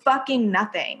with fucking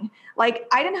nothing. Like,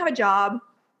 I didn't have a job.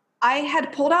 I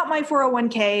had pulled out my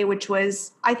 401k, which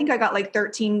was, I think I got like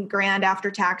 13 grand after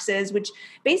taxes, which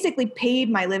basically paid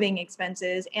my living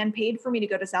expenses and paid for me to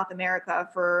go to South America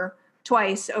for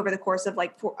twice over the course of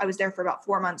like I was there for about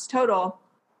 4 months total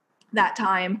that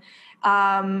time.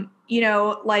 You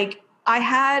know, like, I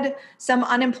had some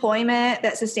unemployment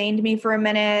that sustained me for a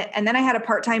minute. And then I had a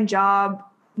part-time job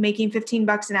making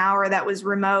 $15 an hour that was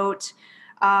remote.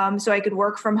 so I could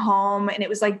work from home, and it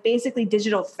was like basically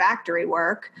digital factory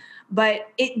work, but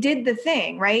it did the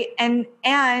thing, right?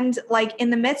 And like in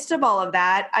the midst of all of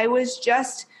that, I was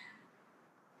just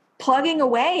plugging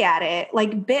away at it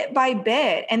like bit by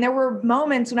bit. And there were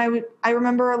moments when I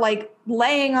remember like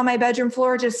laying on my bedroom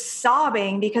floor just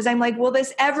sobbing because I'm like, will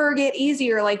this ever get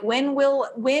easier? Like when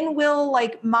will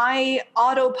like my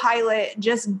autopilot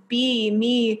just be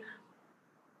me,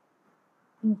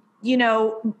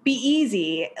 be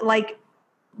easy? Like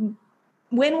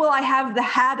when will I have the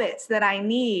habits that I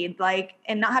need, like,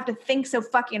 and not have to think so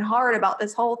fucking hard about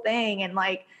this whole thing? And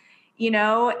like, and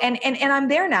I'm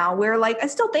there now where like, I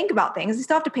still think about things. I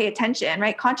still have to pay attention,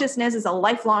 right? Consciousness is a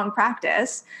lifelong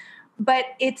practice, but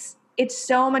it's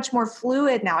so much more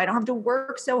fluid now. I don't have to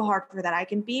work so hard for that. I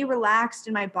can be relaxed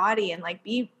in my body and like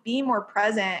be more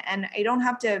present, and I don't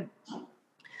have to.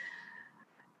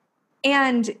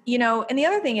 And, and the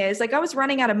other thing is like, I was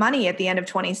running out of money at the end of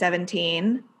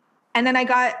 2017. And then I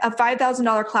got a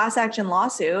 $5,000 class action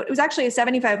lawsuit. It was actually a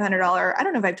 $7,500. I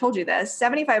don't know if I've told you this,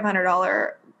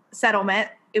 $7,500 settlement.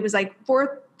 It was like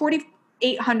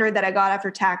 $4,800 that I got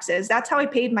after taxes. That's how I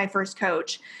paid my first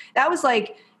coach. That was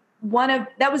like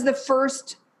that was the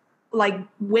first like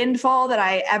windfall that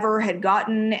I ever had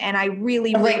gotten. And I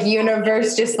really like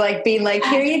universe just like being like,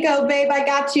 here you go, babe, I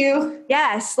got you.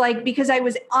 Yes. Like, because I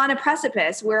was on a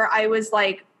precipice where I was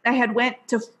like, I had went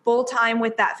to full time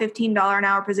with that $15 an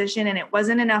hour position, and it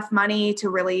wasn't enough money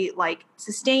to really like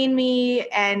sustain me.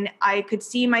 And I could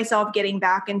see myself getting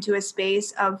back into a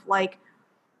space of like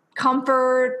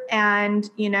comfort and,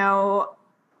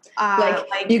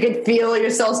 like you could feel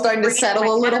yourself starting to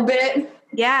settle a little bit.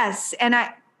 Yes. And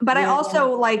I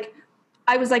also like,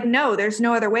 I was like, no, there's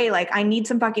no other way. Like I need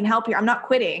some fucking help here. I'm not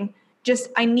quitting.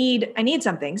 Just, I need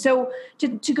something. So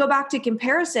to go back to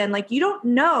comparison, like you don't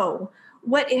know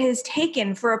what it has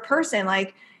taken for a person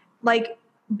like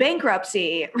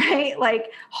bankruptcy, right?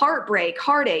 Like heartbreak,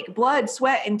 heartache, blood,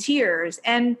 sweat, and tears.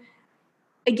 And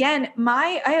again,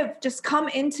 I have just come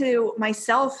into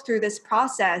myself through this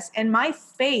process, and my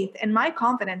faith and my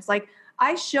confidence, like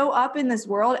I show up in this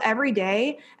world every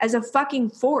day as a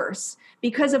fucking force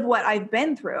because of what I've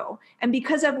been through and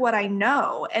because of what I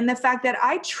know, and the fact that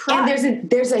I trust. And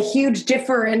there's a huge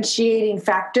differentiating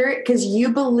factor because you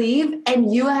believe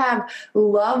and you have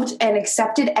loved and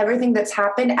accepted everything that's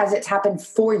happened as it's happened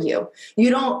for you. You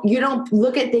don't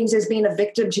look at things as being a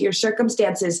victim to your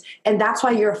circumstances, and that's why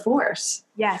you're a force.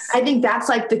 Yes. I think that's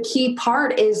like the key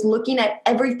part is looking at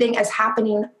everything as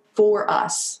happening for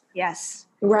us. Yes.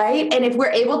 Right? And if we're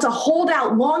able to hold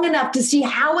out long enough to see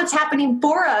how it's happening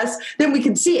for us, then we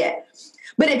can see it.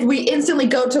 But if we instantly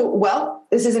go to, well,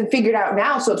 this isn't figured out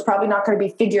now, so it's probably not going to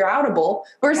be figure outable,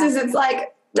 versus it's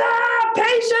like,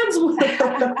 patience.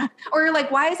 Or you're like,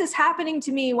 why is this happening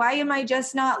to me? Why am I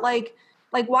just not like,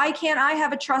 why can't I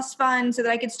have a trust fund so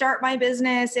that I could start my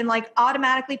business and like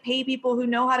automatically pay people who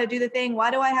know how to do the thing?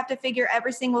 Why do I have to figure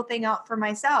every single thing out for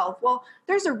myself? Well,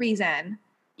 there's a reason.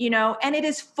 And it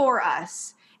is for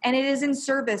us, and it is in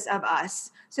service of us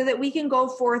so that we can go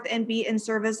forth and be in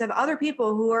service of other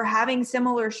people who are having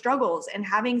similar struggles and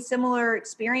having similar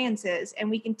experiences,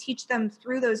 and we can teach them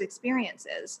through those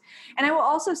experiences. And I will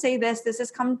also say this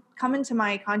has come into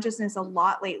my consciousness a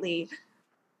lot lately.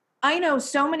 I know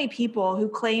so many people who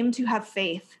claim to have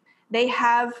faith. They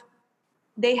have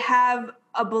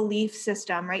a belief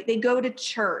system, right? They go to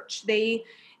church. They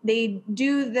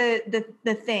do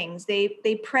the things,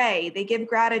 they pray, they give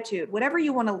gratitude, whatever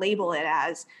you want to label it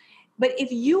as. But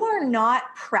if you are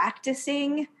not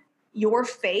practicing your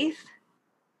faith,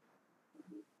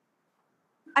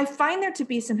 I find there to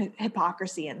be some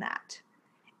hypocrisy in that.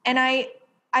 And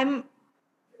I'm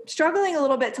struggling a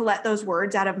little bit to let those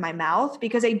words out of my mouth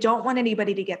because I don't want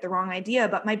anybody to get the wrong idea.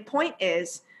 But my point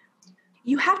is,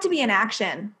 you have to be in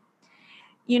action.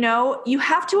 You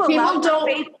have to allow your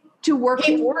faith to work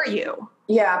for you.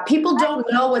 Yeah, people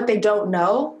don't know what they don't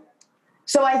know.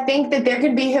 So I think that there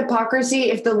could be hypocrisy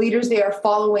if the leaders they are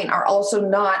following are also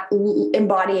not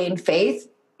embodying faith.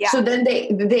 Yeah. So then they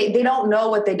don't know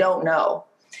what they don't know.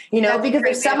 Because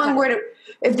if someone were to,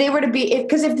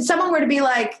 if someone were to be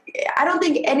like,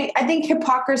 I think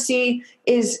hypocrisy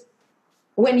is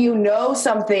when you know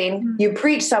something, you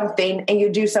preach something and you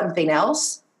do something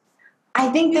else. I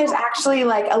think there's actually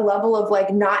like a level of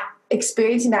like not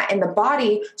experiencing that in the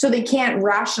body, so they can't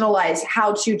rationalize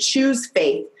how to choose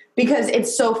faith because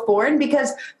it's so foreign.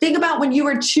 Because think about when you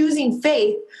were choosing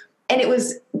faith and it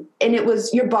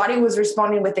was your body was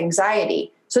responding with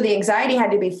anxiety. So the anxiety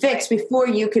had to be fixed before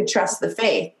you could trust the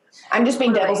faith. I'm just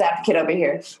being devil's advocate over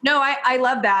here. No, I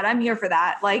love that. I'm here for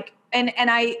that. Like, and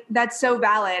that's so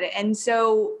valid. And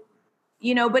so,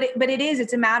 but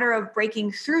it's a matter of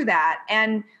breaking through that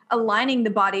and aligning the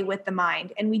body with the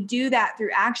mind. And we do that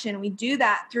through action. We do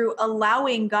that through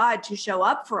allowing God to show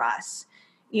up for us,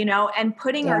 and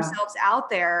putting ourselves out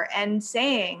there and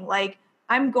saying, like,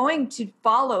 I'm going to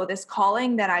follow this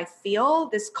calling that I feel,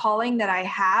 this calling that I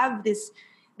have, this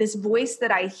voice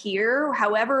that I hear,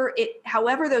 however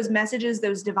those messages,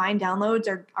 those divine downloads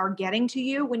are getting to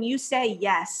you. When you say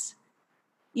yes,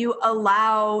 you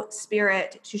allow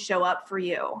Spirit to show up for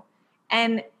you.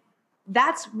 And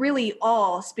that's really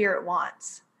all Spirit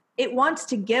wants. It wants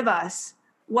to give us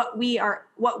what we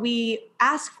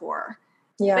ask for.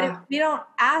 Yeah. But if we don't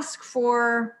ask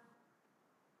for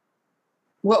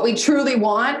what we truly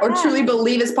want or truly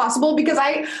believe is possible, because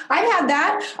I've had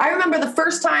that. I remember the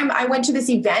first time I went to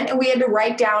this event and we had to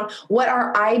write down what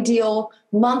our ideal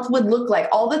month would look like,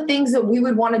 all the things that we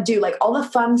would want to do, like all the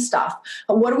fun stuff.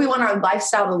 What do we want our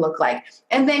lifestyle to look like?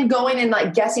 And then going and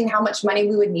like guessing how much money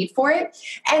we would need for it.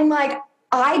 And like,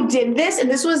 I did this, and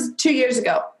this was 2 years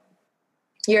ago,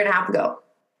 year and a half ago.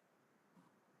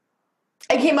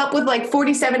 I came up with like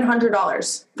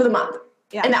 $4,700 for the month.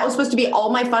 Yeah. And that was supposed to be all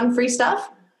my fun, free stuff,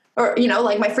 or,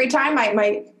 like my free time,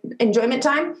 my enjoyment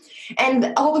time.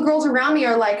 And all the girls around me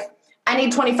are like, I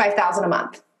need 25,000 a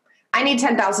month. I need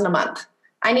 10,000 a month.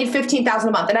 I need 15,000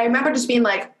 a month. And I remember just being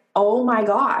like, oh my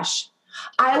gosh,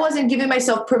 I wasn't giving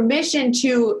myself permission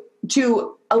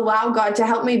to allow God to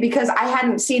help me, because I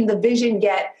hadn't seen the vision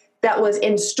yet that was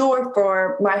in store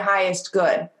for my highest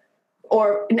good.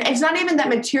 Or it's not even that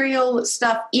material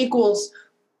stuff equals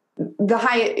the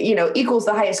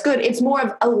highest good. It's more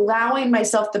of allowing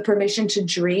myself the permission to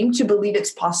dream, to believe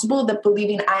it's possible, that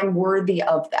believing I'm worthy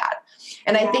of that.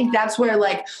 And I think that's where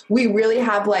like we really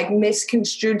have like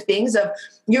misconstrued things of,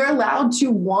 you're allowed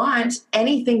to want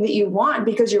anything that you want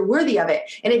because you're worthy of it.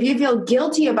 And if you feel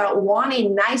guilty about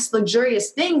wanting nice,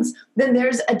 luxurious things, then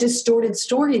there's a distorted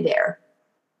story there.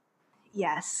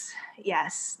 Yes.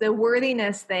 The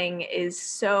worthiness thing is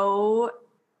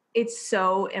it's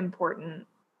so important.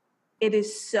 It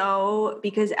is so,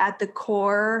 because at the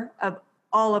core of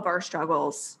all of our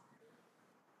struggles,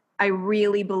 I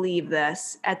really believe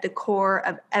this, at the core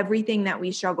of everything that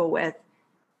we struggle with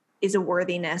is a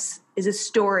worthiness, is a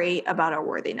story about our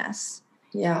worthiness.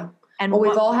 Yeah. And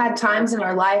we've all had times in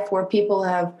our life where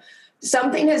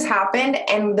something has happened,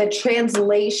 and the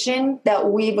translation that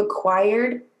we've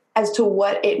acquired as to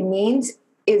what it means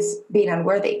is being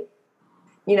unworthy,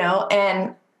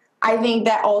 and I think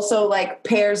that also like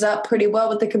pairs up pretty well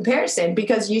with the comparison,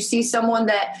 because you see someone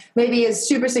that maybe is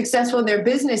super successful in their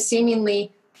business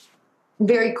seemingly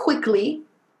very quickly.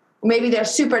 Maybe they're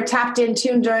super tapped in,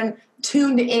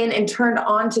 tuned in and turned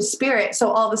on to Spirit. So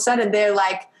all of a sudden they're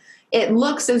like, it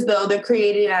looks as though they're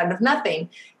created out of nothing.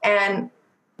 And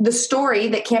the story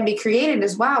that can be created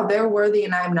is, wow, they're worthy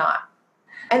and I'm not.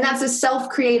 And that's a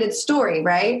self-created story,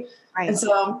 right? Right. And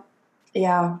so,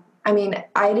 yeah. I mean,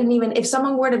 I didn't even, if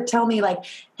someone were to tell me like,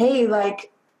 hey,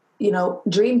 like,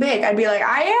 dream big, I'd be like,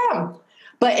 I am.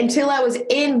 But until I was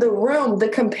in the room, the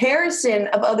comparison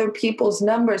of other people's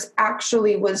numbers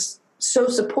actually was so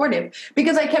supportive,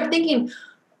 because I kept thinking,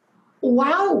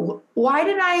 wow, why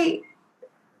did I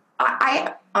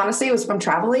honestly, it was from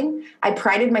traveling. I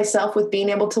prided myself with being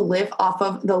able to live off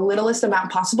of the littlest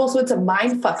amount possible. So it's a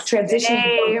mind fuck transition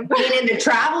from being in the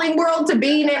traveling world to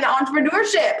being in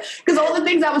entrepreneurship. Because all the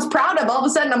things I was proud of, all of a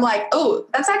sudden I'm like, oh,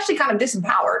 that's actually kind of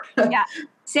disempowered. Yeah,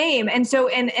 same. And so,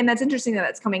 and that's interesting that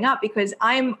that's coming up, because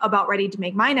I'm about ready to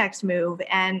make my next move.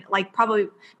 And like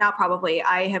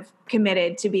I have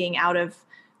committed to being out of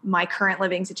my current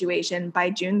living situation by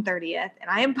June 30th.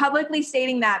 And I am publicly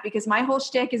stating that because my whole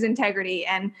shtick is integrity.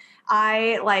 And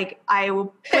I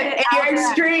will put it and you're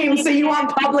extreme, so you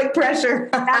want public pressure.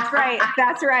 That's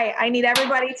right. I need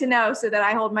everybody to know so that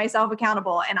I hold myself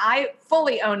accountable. And I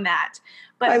fully own that.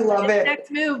 But I love it. Next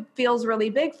move feels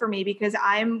really big for me, because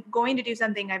I'm going to do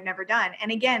something I've never done.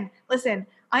 And again, listen,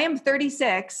 I am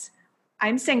 36.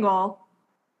 I'm single.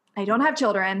 I don't have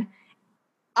children.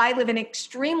 I live an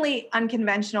extremely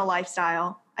unconventional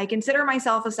lifestyle. I consider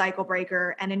myself a cycle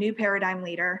breaker and a new paradigm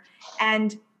leader.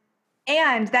 And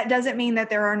that doesn't mean that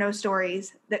there are no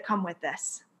stories that come with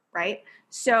this, right?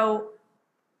 So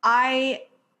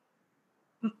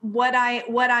what I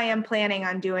am planning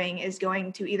on doing is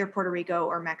going to either Puerto Rico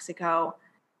or Mexico.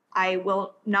 I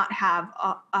will not have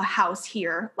a house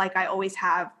here like I always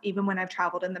have, even when I've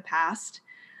traveled in the past.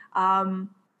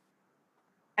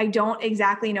 I don't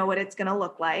exactly know what it's going to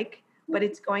look like, but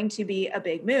it's going to be a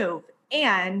big move.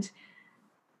 And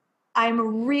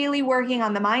I'm really working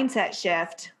on the mindset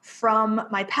shift from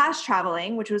my past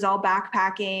traveling, which was all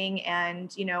backpacking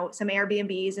and, some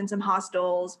Airbnbs and some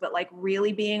hostels, but like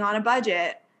really being on a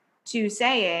budget, to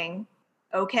saying,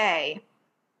 okay,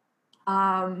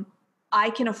 I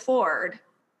can afford,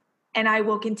 and I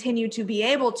will continue to be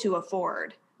able to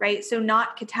afford, right? So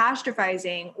not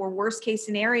catastrophizing or worst case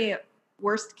scenarioing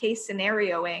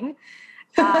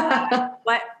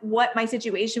what my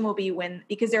situation will be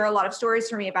because there are a lot of stories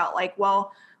for me about like,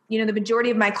 well, the majority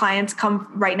of my clients come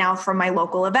right now from my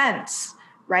local events,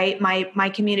 right? My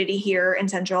community here in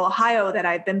Central Ohio that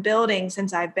I've been building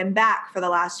since I've been back for the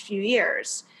last few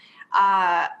years.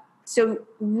 So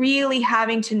really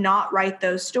having to not write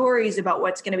those stories about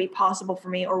what's going to be possible for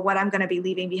me or what I'm going to be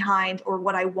leaving behind or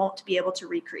what I won't be able to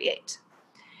recreate.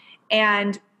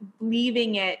 And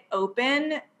leaving it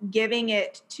open, giving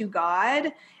it to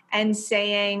God and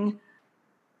saying,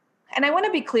 and I want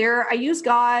to be clear, I use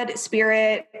God,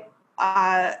 spirit,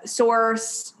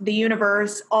 source, the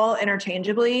universe, all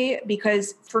interchangeably,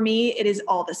 because for me, it is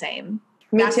all the same.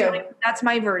 That's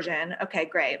my version. Okay,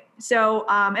 great. So,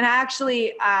 and I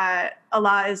actually,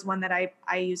 Allah is one that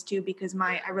I use too, because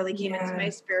I really came into my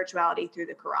spirituality through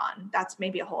the Quran. That's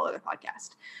maybe a whole other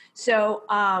podcast. So,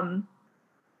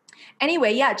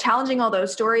 anyway, challenging all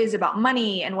those stories about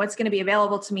money and what's going to be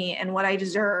available to me and what I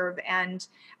deserve. And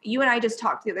you and I just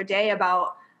talked the other day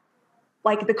about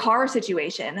like the car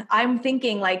situation. I'm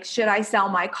thinking like, should I sell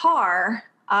my car?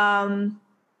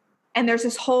 And there's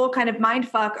this whole kind of mind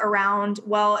fuck around,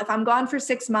 well, if I'm gone for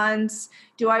 6 months,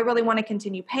 do I really want to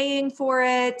continue paying for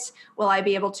it? Will I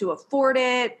be able to afford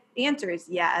it? The answer is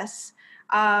yes.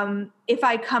 If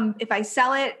I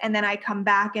sell it and then I come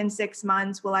back in 6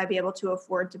 months, will I be able to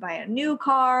afford to buy a new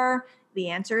car? The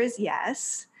answer is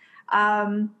yes.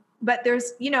 But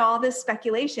there's, all this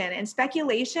speculation, and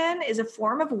speculation is a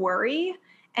form of worry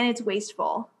and it's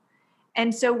wasteful.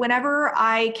 And so whenever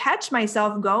I catch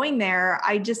myself going there,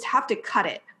 I just have to cut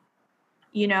it,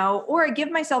 or I give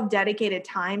myself dedicated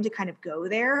time to kind of go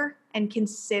there and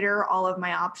consider all of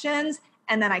my options,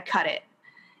 and then I cut it.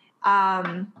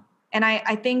 And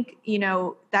I think,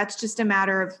 that's just a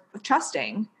matter of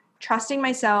trusting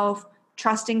myself,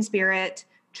 trusting spirit,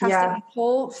 trusting the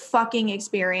whole fucking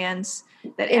experience.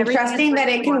 And trusting that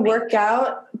it can work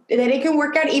out,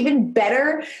 even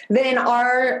better than in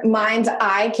our mind's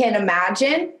eye can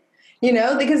imagine,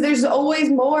 because there's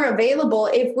always more available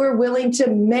if we're willing to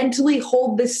mentally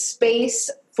hold the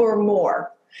space for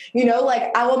more.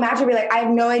 Like I will imagine be like, I have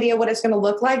no idea what it's going to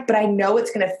look like, but I know it's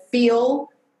going to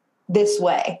feel this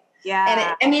way.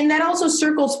 Yeah. And that also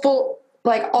circles full,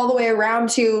 like all the way around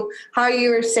to how you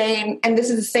were saying, and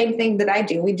this is the same thing that I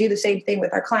do. We do the same thing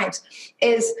with our clients,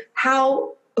 is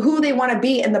who they want to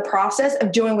be in the process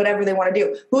of doing whatever they want to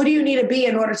do. Who do you need to be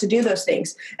in order to do those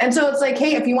things? And so it's like,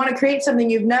 hey, if you want to create something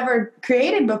you've never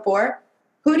created before,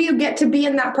 who do you get to be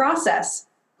in that process?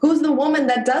 Who's the woman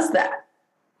that does that?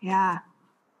 Yeah.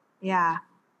 Yeah.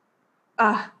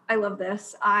 I love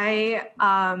this.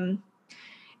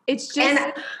 It's just,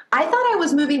 and I thought I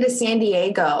was moving to San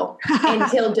Diego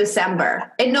until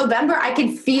December. In November, I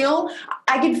could feel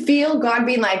God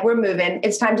being like, we're moving.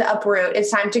 It's time to uproot. It's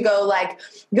time to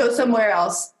go somewhere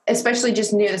else, especially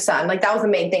just near the sun. Like that was the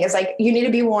main thing. It's like, you need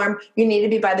to be warm. You need to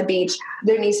be by the beach.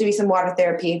 There needs to be some water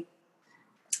therapy.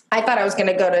 I thought I was going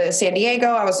to go to San Diego.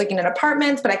 I was looking at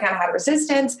apartments, but I kind of had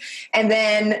resistance. And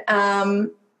then,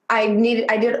 I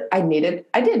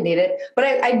did need it, but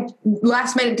I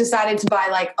last minute decided to buy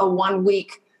like a 1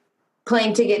 week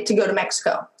plane ticket to go to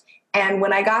Mexico. And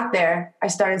when I got there, I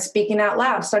started speaking out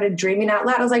loud, started dreaming out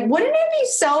loud. I was like, wouldn't it be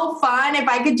so fun if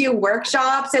I could do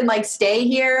workshops and like stay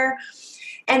here?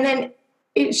 And then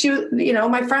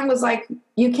my friend was like,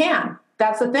 you can,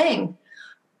 that's the thing.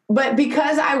 But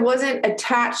because I wasn't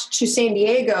attached to San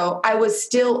Diego, I was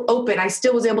still open. I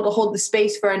still was able to hold the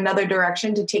space for another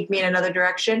direction to take me in another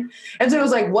direction. And so it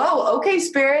was like, whoa, okay,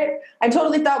 spirit. I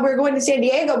totally thought we were going to San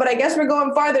Diego, but I guess we're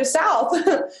going farther south.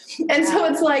 And so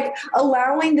it's like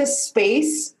allowing this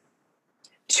space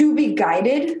to be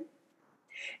guided.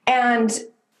 And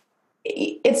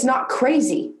it's not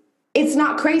crazy. It's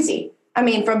not crazy. I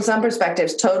mean, from some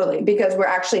perspectives, totally, because we're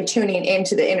actually tuning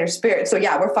into the inner spirit. So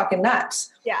yeah, we're fucking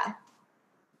nuts. Yeah.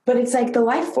 But it's like the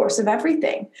life force of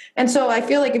everything. And so I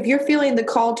feel like if you're feeling the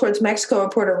call towards Mexico or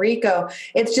Puerto Rico,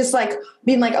 it's just like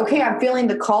being like, okay, I'm feeling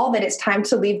the call that it's time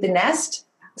to leave the nest.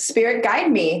 Spirit,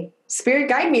 guide me. Spirit,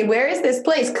 guide me. Where is this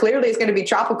place? Clearly it's going to be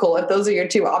tropical if those are your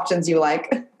two options you like.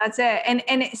 That's it. And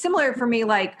similar for me,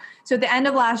 like, so at the end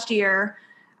of last year,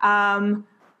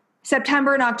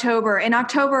 September and October. In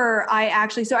October,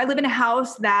 I live in a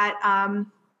house that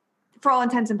for all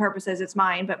intents and purposes, it's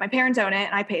mine, but my parents own it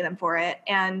and I pay them for it.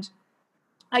 And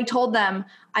I told them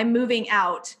I'm moving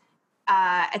out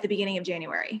at the beginning of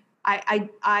January. I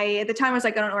at the time I was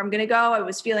like, I don't know where I'm going to go. I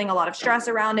was feeling a lot of stress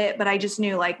around it, but I just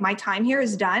knew like my time here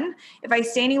is done. If I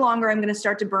stay any longer, I'm going to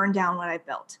start to burn down what I've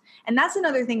built. And that's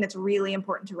another thing that's really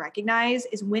important to recognize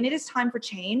is when it is time for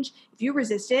change, if you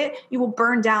resist it, you will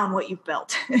burn down what you've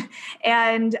built.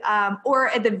 And, or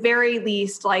at the very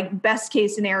least, like best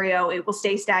case scenario, it will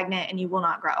stay stagnant and you will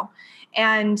not grow.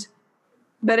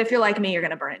 But if you're like me, you're going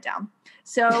to burn it down.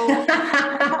 So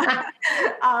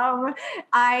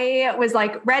I was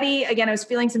like ready. Again, I was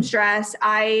feeling some stress.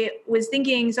 I was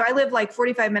thinking, so I live like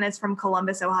 45 minutes from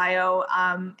Columbus, Ohio,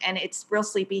 and it's real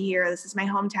sleepy here. This is my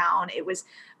hometown. It was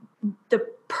the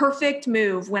perfect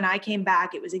move when I came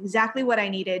back. It was exactly what I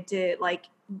needed to like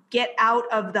get out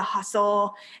of the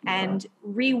hustle and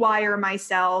rewire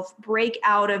myself, break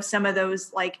out of some of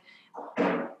those like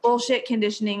bullshit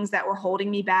conditionings that were holding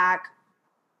me back.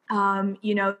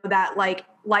 That like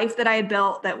life that I had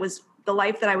built, that was the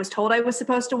life that I was told I was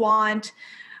supposed to want,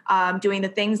 doing the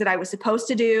things that I was supposed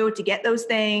to do to get those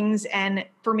things. And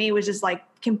for me, it was just like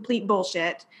complete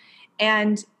bullshit.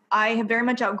 And I have very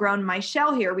much outgrown my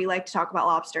shell here. We like to talk about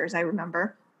lobsters, I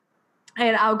remember. I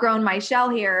had outgrown my shell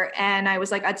here and I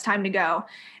was like, it's time to go.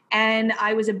 And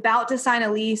I was about to sign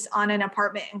a lease on an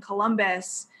apartment in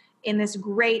Columbus in this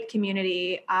great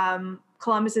community.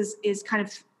 Columbus is kind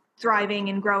of thriving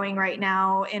and growing right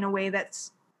now in a way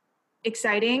that's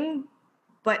exciting,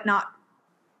 but not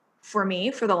for me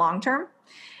for the long term.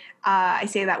 I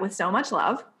say that with so much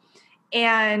love.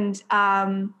 And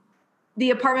the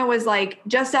apartment was like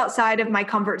just outside of my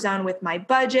comfort zone with my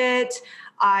budget.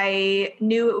 I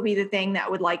knew it would be the thing that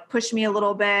would like push me a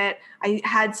little bit. I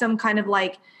had some kind of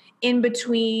like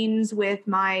in-betweens with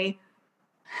my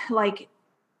like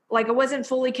I wasn't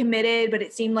fully committed, but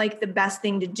it seemed like the best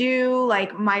thing to do.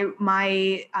 Like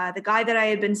the guy that I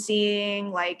had been seeing,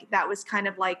 like that was kind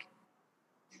of like,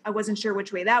 I wasn't sure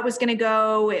which way that was going to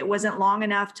go. It wasn't long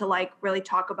enough to like really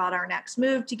talk about our next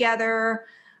move together,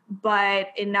 but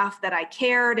enough that I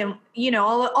cared. And,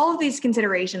 all of these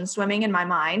considerations swimming in my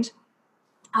mind.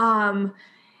 And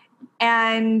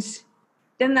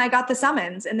then I got the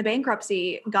summons and the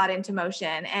bankruptcy got into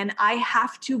motion, and I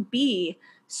have to be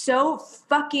so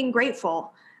fucking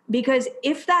grateful, because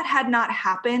if that had not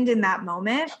happened in that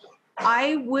moment,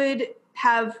 I would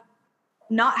have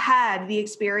not had the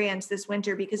experience this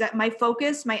winter, because my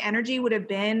focus, my energy would have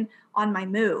been on my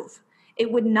move. It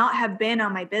would not have been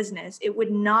on my business. It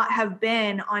would not have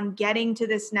been on getting to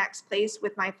this next place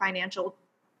with my financial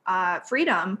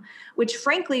freedom, which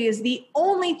frankly is the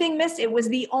only thing missing. It was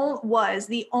the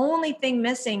only thing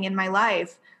missing in my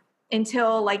life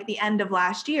until like the end of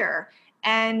last year.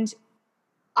 And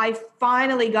I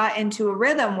finally got into a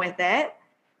rhythm with it,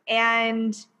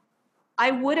 and I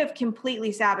would have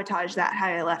completely sabotaged that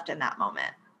had I left in that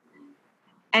moment.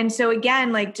 And so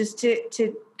again, like just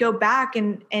to go back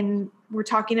and we're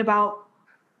talking about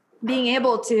being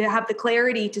able to have the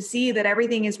clarity to see that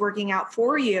everything is working out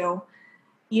for you,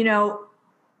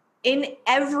 in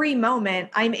every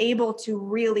moment, I'm able to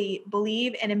really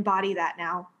believe and embody that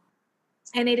now.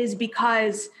 And it is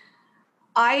because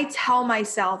I tell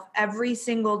myself every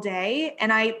single day,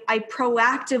 and I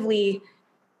proactively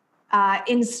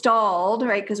installed,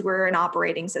 right, because we're an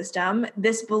operating system,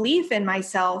 this belief in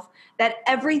myself that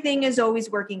everything is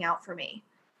always working out for me.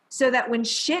 So that when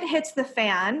shit hits the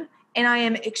fan and I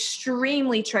am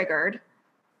extremely triggered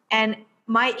and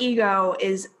my ego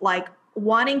is like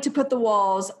wanting to put the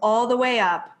walls all the way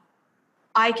up,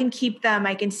 I can keep them.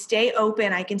 I can stay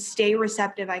open. I can stay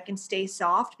receptive. I can stay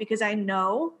soft, because I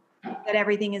know that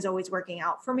everything is always working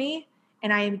out for me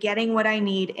and I am getting what I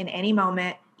need in any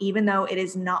moment, even though it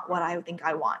is not what I think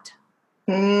I want.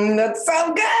 That's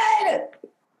so good.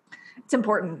 It's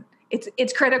important.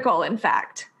 It's critical, in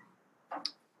fact.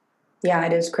 Yeah,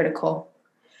 it is critical.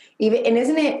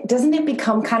 Doesn't it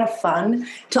become kind of fun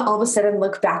to all of a sudden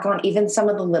look back on even some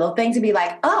of the little things and be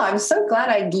like, oh, I'm so glad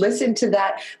I listened to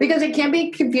that, because it can be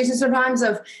confusing sometimes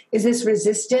of, is this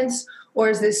resistance or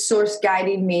is this source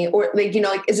guiding me? Or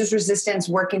is this resistance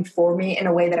working for me in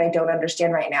a way that I don't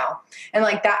understand right now? And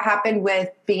like that happened with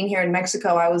being here in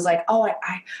Mexico. I was like, oh,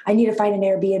 I need to find an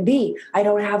Airbnb. I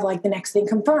don't have like the next thing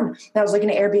confirmed. And I was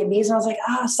looking at Airbnbs and I was like,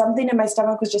 something in my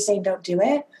stomach was just saying, don't do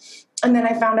it. And then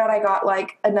I found out I got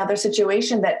like another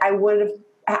situation that I would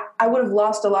have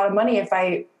lost a lot of money if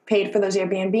I paid for those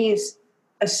Airbnbs,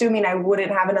 assuming I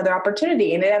wouldn't have another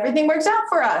opportunity. And everything works out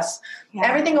for us. Yeah.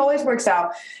 Everything always works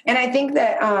out. And I think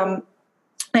that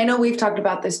I know we've talked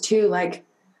about this too. Like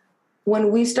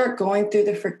when we start going through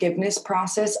the forgiveness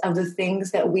process of the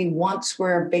things that we once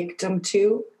were a victim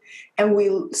to, and we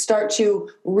start to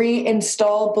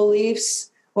reinstall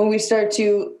beliefs, when we start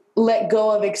to let go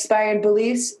of expired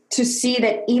beliefs, to see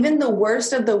that even the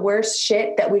worst of the worst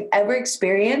shit that we've ever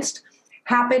experienced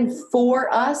happened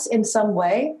for us in some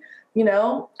way, you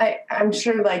know, I'm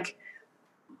sure like,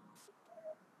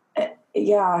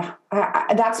 yeah,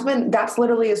 that's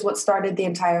literally is what started the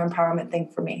entire empowerment thing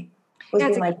for me. Was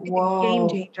being like, whoa, game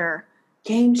changer.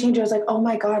 Game changer. I was like, oh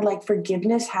my God, like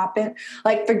forgiveness happened,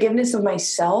 like forgiveness of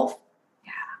myself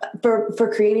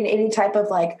for creating any type of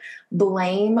like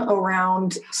blame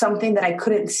around something that I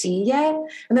couldn't see yet.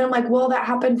 And then I'm like, well, that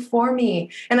happened for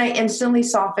me. And I instantly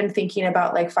softened thinking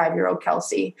about like 5-year-old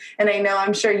Kelsey. And I know,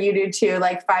 I'm sure you do too.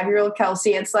 Like 5-year-old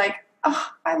Kelsey, it's like,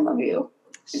 oh, I love you.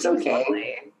 It's okay.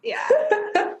 Lovely.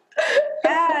 Yeah.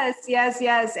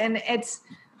 Yes.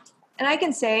 And I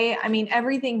can say, I mean,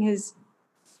 everything is,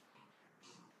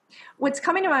 what's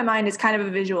coming to my mind is kind of a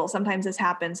visual. Sometimes this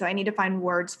happens, so I need to find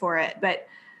words for it. But,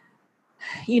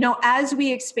 you know, as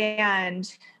we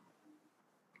expand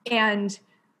and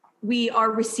we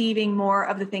are receiving more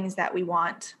of the things that we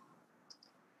want,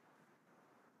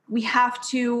 we have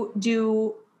to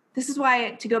do, this is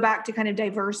why, to go back to kind of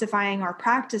diversifying our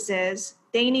practices,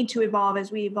 they need to evolve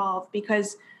as we evolve,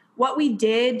 because what we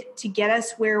did to get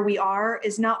us where we are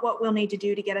is not what we'll need to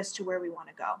do to get us to where we want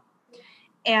to go.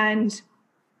 And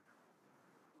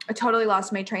I totally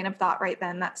lost my train of thought right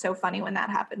then. That's so funny when that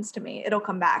happens to me. It'll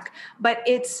come back. But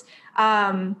it's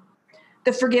the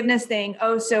forgiveness thing.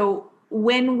 Oh, so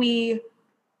when we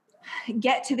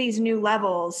get to these new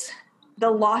levels, the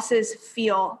losses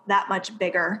feel that much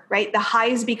bigger, right? The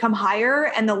highs become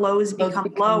higher and the lows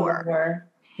become lower.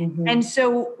 Mm-hmm. And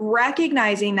so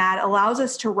recognizing that allows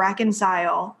us to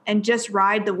reconcile and just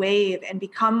ride the wave and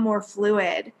become more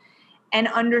fluid and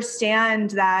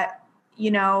understand that, you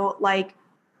know, like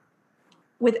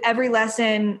with every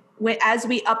lesson, as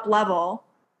we up level,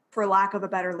 for lack of a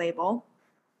better label,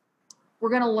 we're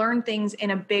going to learn things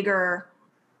in a bigger,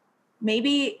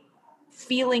 maybe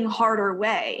feeling harder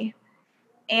way.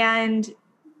 And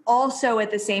also at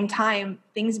the same time,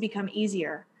 things become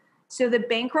easier. So the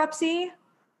bankruptcy,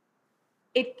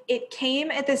 it came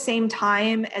at the same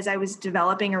time as I was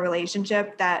developing a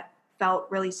relationship that felt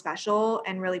really special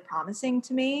and really promising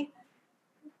to me.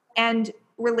 And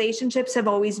relationships have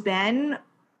always been,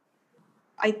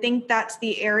 I think that's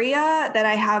the area that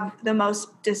I have the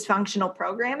most dysfunctional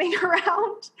programming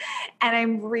around. And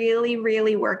I'm really,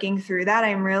 really working through that.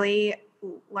 I'm really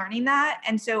learning that.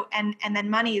 And so, and then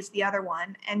money is the other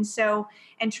one. And so,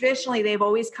 and traditionally they've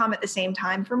always come at the same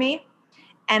time for me.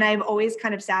 And I've always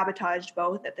kind of sabotaged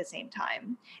both at the same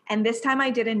time. And this time I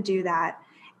didn't do that.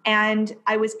 And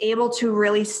I was able to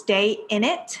really stay in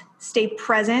it, stay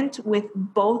present with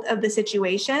both of the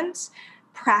situations,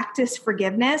 practice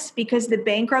forgiveness, because the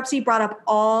bankruptcy brought up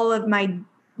all of my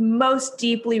most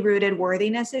deeply rooted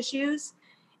worthiness issues.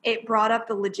 It brought up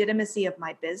the legitimacy of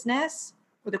my business,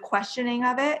 or the questioning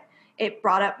of it. It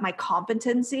brought up my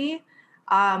competency.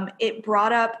 It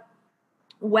brought up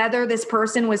whether this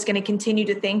person was going to continue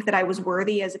to think that I was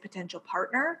worthy as a potential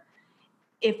partner,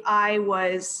 if I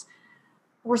was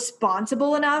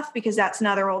responsible enough, because that's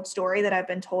another old story that I've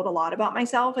been told a lot about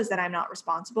myself, is that I'm not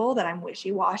responsible, that I'm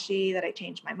wishy-washy, that I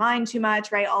change my mind too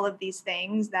much, right? All of these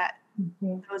things that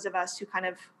those of us who kind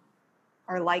of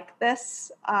are like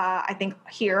this, I think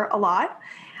hear a lot.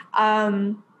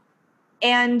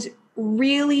 And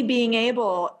really being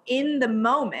able in the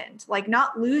moment, like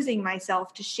not losing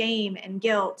myself to shame and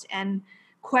guilt and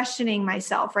questioning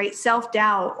myself, right?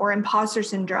 Self-doubt or imposter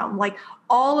syndrome, like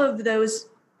all of those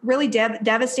really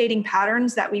devastating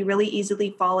patterns that we really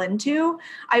easily fall into.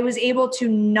 I was able to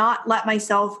not let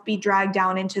myself be dragged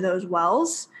down into those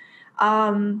wells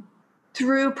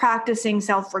through practicing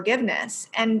self-forgiveness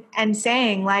and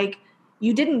saying like,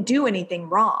 you didn't do anything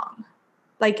wrong.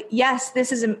 Like, yes,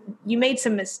 you made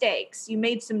some mistakes. You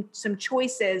made some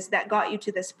choices that got you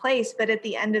to this place. But at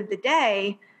the end of the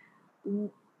day,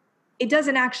 it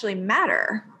doesn't actually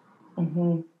matter.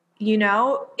 Mm-hmm. You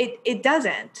know, it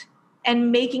doesn't.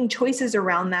 And making choices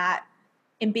around that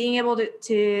and being able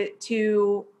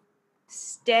to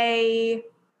stay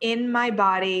in my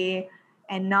body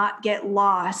and not get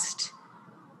lost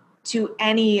to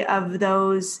any of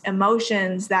those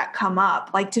emotions that come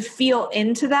up, like to feel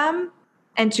into them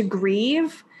and to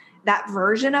grieve that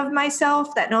version of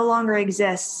myself that no longer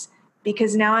exists,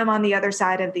 because now I'm on the other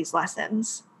side of these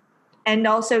lessons. And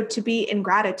also to be in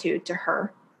gratitude to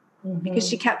her because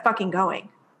she kept fucking going.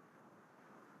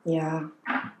 Yeah.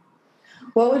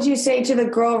 What would you say to the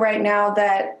girl right now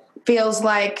that feels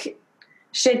like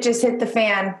shit just hit the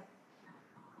fan?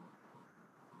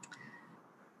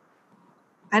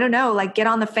 I don't know, like get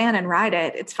on the fan and ride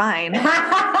it. It's fine.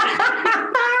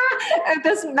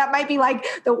 That might be like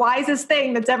the wisest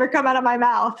thing that's ever come out of my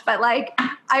mouth. But like,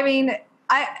 I mean,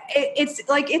 it's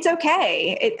like, it's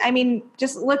okay. I mean,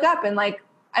 just look up and like,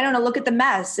 I don't know, look at the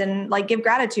mess and like give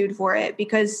gratitude for it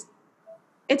because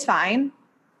it's fine.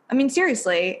 I mean,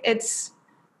 seriously, it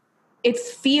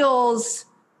feels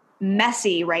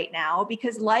messy right now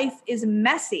because life is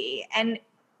messy and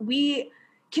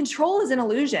control is an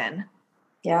illusion.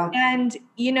 Yeah. And,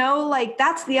 you know, like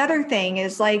that's the other thing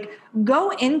is like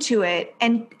go into it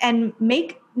and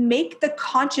make the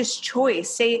conscious choice.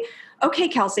 Say, okay,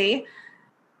 Kelsey,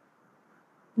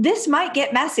 this might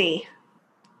get messy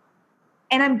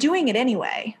and I'm doing it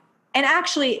anyway. And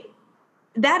actually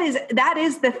that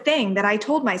is the thing that I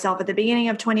told myself at the beginning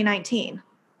of 2019.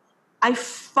 I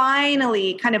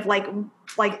finally kind of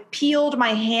like peeled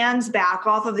my hands back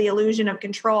off of the illusion of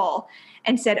control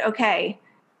and said, okay,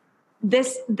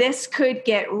 this could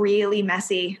get really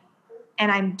messy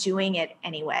and I'm doing it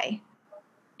anyway.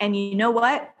 And you know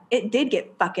what? It did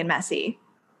get fucking messy.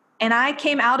 And I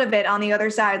came out of it on the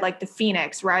other side like the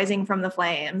phoenix rising from the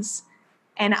flames.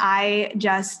 And I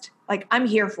just like, I'm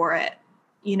here for it,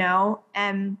 you know?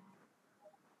 And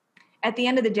at the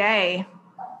end of the day,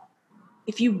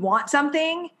 if you want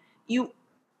something, you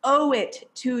owe it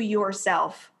to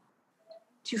yourself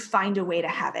to find a way to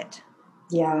have it.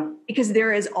 Yeah. Because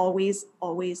there is always,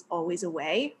 always, always a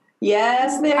way.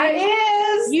 Yes, there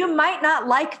is. You might not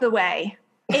like the way.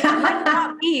 It might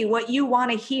not be what you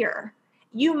want to hear.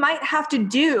 You might have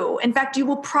to in fact, you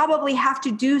will probably have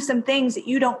to do some things that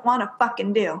you don't want to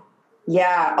fucking do.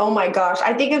 Yeah. Oh my gosh.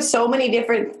 I think of so many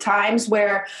different times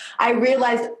where I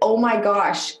realized, oh my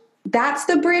gosh, that's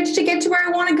the bridge to get to where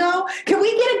I want to go. Can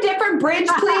we get a different bridge,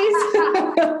 please?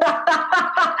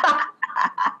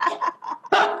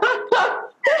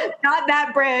 Not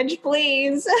that bridge,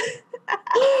 please.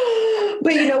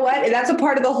 But you know what? That's a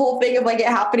part of the whole thing of like it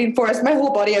happening for us. My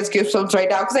whole body has goosebumps right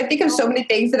now because I think of so many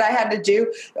things that I had to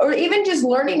do, or even just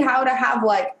learning how to have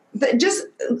like just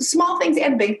small things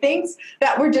and big things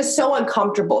that were just so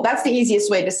uncomfortable. That's the easiest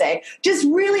way to say, just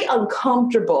really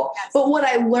uncomfortable. Yes. But what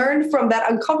I learned from that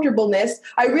uncomfortableness,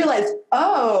 I realized,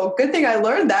 oh, good thing I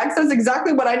learned that because that's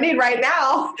exactly what I need right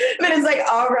now. And then it's like,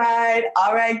 all right,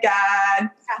 God,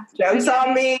 joke's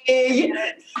on me.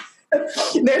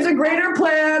 There's a greater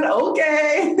plan.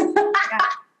 Okay. Yeah.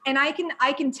 And I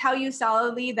can tell you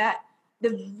solidly that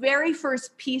the very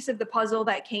first piece of the puzzle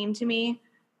that came to me,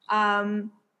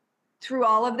 through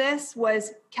all of this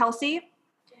was, Kelsey,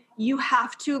 you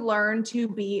have to learn to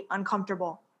be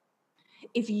uncomfortable.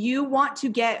 If you want to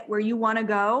get where you want to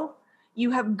go, you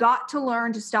have got to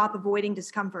learn to stop avoiding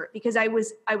discomfort because I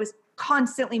was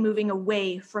constantly moving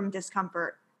away from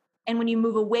discomfort. And when you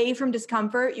move away from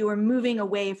discomfort, you are moving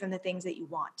away from the things that you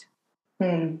want.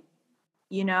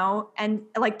 You know, and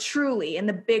like truly in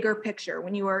the bigger picture,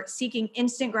 when you are seeking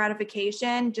instant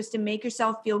gratification just to make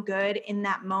yourself feel good in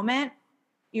that moment,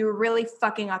 you're really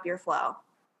fucking up your flow.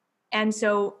 And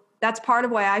so that's part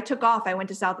of why I took off. I went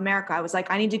to South America. I was like,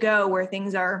 I need to go where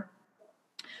things are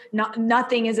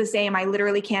nothing is the same. I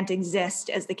literally can't exist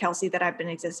as the Kelsey that I've been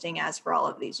existing as for all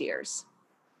of these years.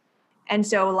 And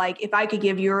so like, if I could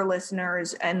give your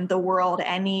listeners and the world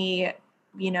any,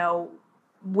 you know,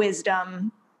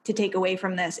 wisdom to take away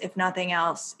from this, if nothing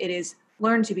else, it is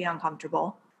learn to be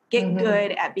uncomfortable. Get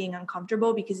good at being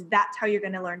uncomfortable because that's how you're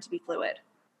going to learn to be fluid.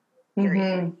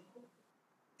 Oh,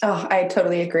 I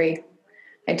totally agree.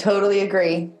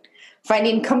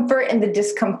 Finding comfort in the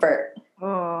discomfort.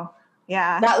 Oh,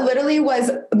 yeah. That literally was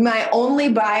my only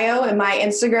bio in my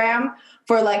Instagram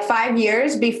for like 5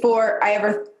 years before I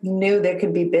ever knew there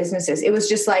could be businesses. It was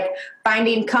just like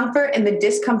finding comfort in the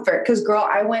discomfort. Because girl,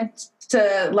 I went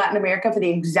to Latin America for the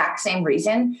exact same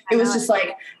reason. It was just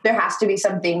like, there has to be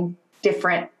something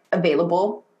different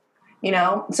available. You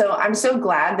know, so I'm so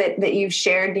glad that you've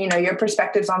shared, you know, your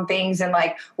perspectives on things and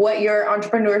like what your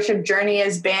entrepreneurship journey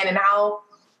has been and how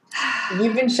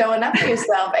you've been showing up for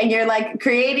yourself and you're like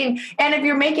creating. And if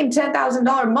you're making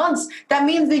 $10,000 months, that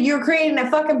means that you're creating a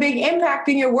fucking big impact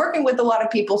and you're working with a lot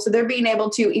of people. So they're being able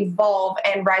to evolve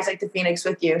and rise like the Phoenix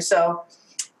with you. So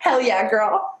hell yeah,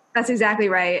 girl. That's exactly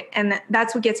right. And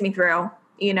that's what gets me through.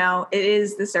 You know, it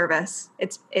is the service.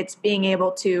 It's being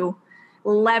able to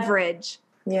leverage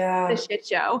the shit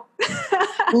show.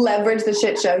 Leverage the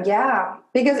shit show. Yeah.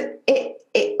 Because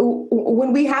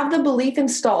when we have the belief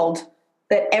installed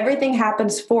that everything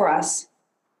happens for us,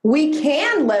 we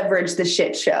can leverage the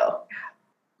shit show.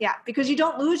 Yeah. Because you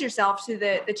don't lose yourself to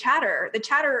the chatter. The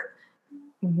chatter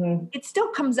Mm-hmm. It still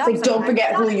comes up. Like, don't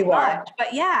forget who you are.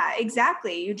 But yeah,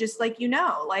 exactly. You just like,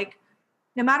 like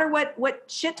no matter what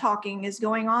shit talking is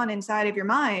going on inside of your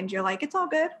mind, you're like, it's all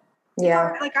good.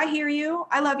 Yeah. Like, I hear you.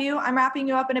 I love you. I'm wrapping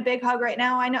you up in a big hug right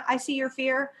now. I know, I see your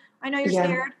fear. I know you're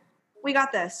scared. We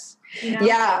got this.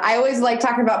 Yeah. I always like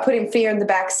talking about putting fear in the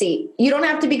back seat. You don't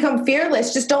have to become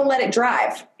fearless. Just don't let it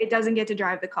drive. It doesn't get to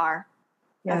drive the car.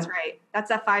 Yeah. That's right. That's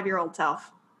that 5-year-old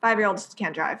self. 5-year-olds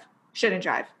can't drive. Shouldn't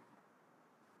drive.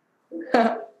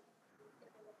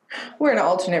 We're in an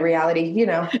alternate reality, I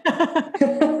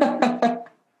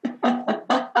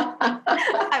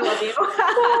love you.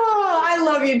 Oh, I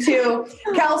love you too.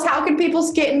 Kels, how can people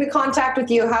get into contact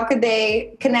with you? How could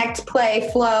they connect, play,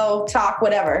 flow, talk,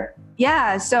 whatever?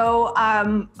 Yeah. So,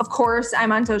 of course,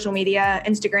 I'm on social media.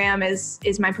 Instagram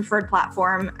is my preferred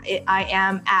platform. I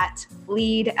am at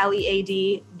Lead,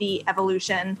 Lead, The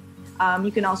Evolution.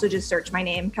 You can also just search my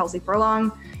name, Kelsey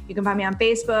Furlong. You can find me on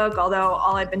Facebook, although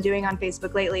all I've been doing on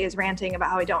Facebook lately is ranting about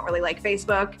how I don't really like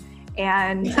Facebook.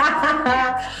 And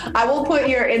I will put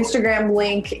your Instagram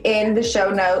link in the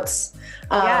show notes.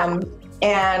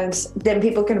 And then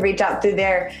people can reach out through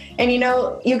there. And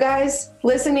you guys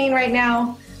listening right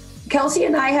now, Kelsey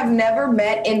and I have never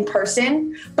met in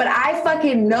person, but I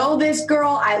fucking know this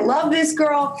girl. I love this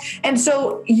girl. And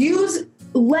so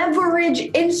leverage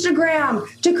Instagram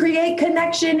to create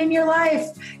connection in your life,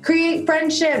 create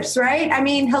friendships, right? I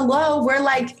mean, hello, we're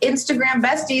like Instagram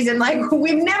besties and like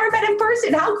we've never met in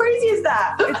person. How crazy is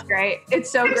that? It's great. It's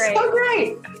so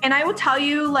great. And I will tell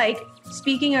you, like,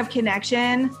 speaking of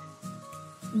connection,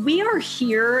 we are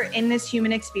here in this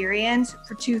human experience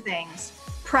for two things: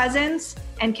 presence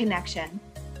and connection.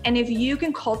 And if you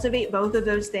can cultivate both of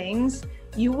those things,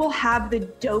 you will have the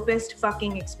dopest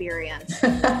fucking experience.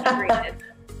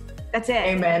 That's it.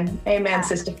 Amen. Yeah.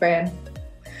 Sister Fran.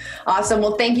 Awesome.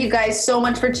 Well, thank you guys so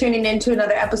much for tuning in to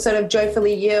another episode of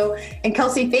Joyfully You. And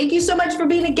Kelsey, thank you so much for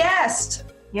being a guest.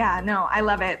 Yeah, no, I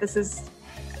love it.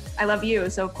 I love you.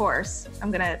 So of course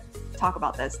I'm going to talk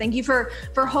about this. Thank you for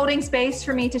holding space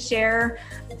for me to share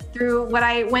through what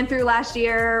I went through last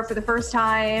year for the first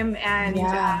time. And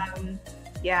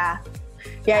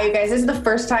Yeah, you guys, this is the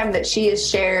first time that she has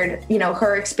shared,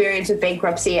 her experience with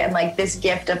bankruptcy and like this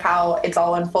gift of how it's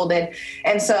all unfolded.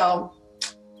 And so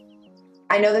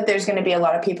I know that there's going to be a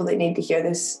lot of people that need to hear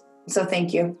this. So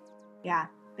thank you. Yeah,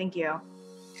 thank you.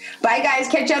 Bye, guys.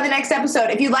 Catch you on the next episode.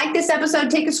 If you like this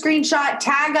episode, take a screenshot,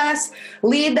 tag us,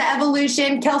 Lead the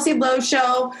Evolution, Kelsey Lowe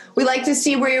Show. We like to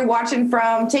see where you're watching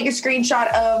from. Take a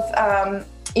screenshot of,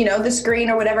 the screen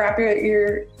or whatever app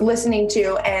you're listening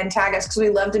to and tag us, because we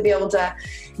love to be able to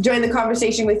join the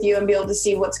conversation with you and be able to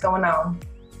see what's going on.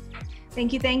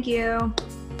 Thank you.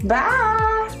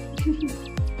 Bye.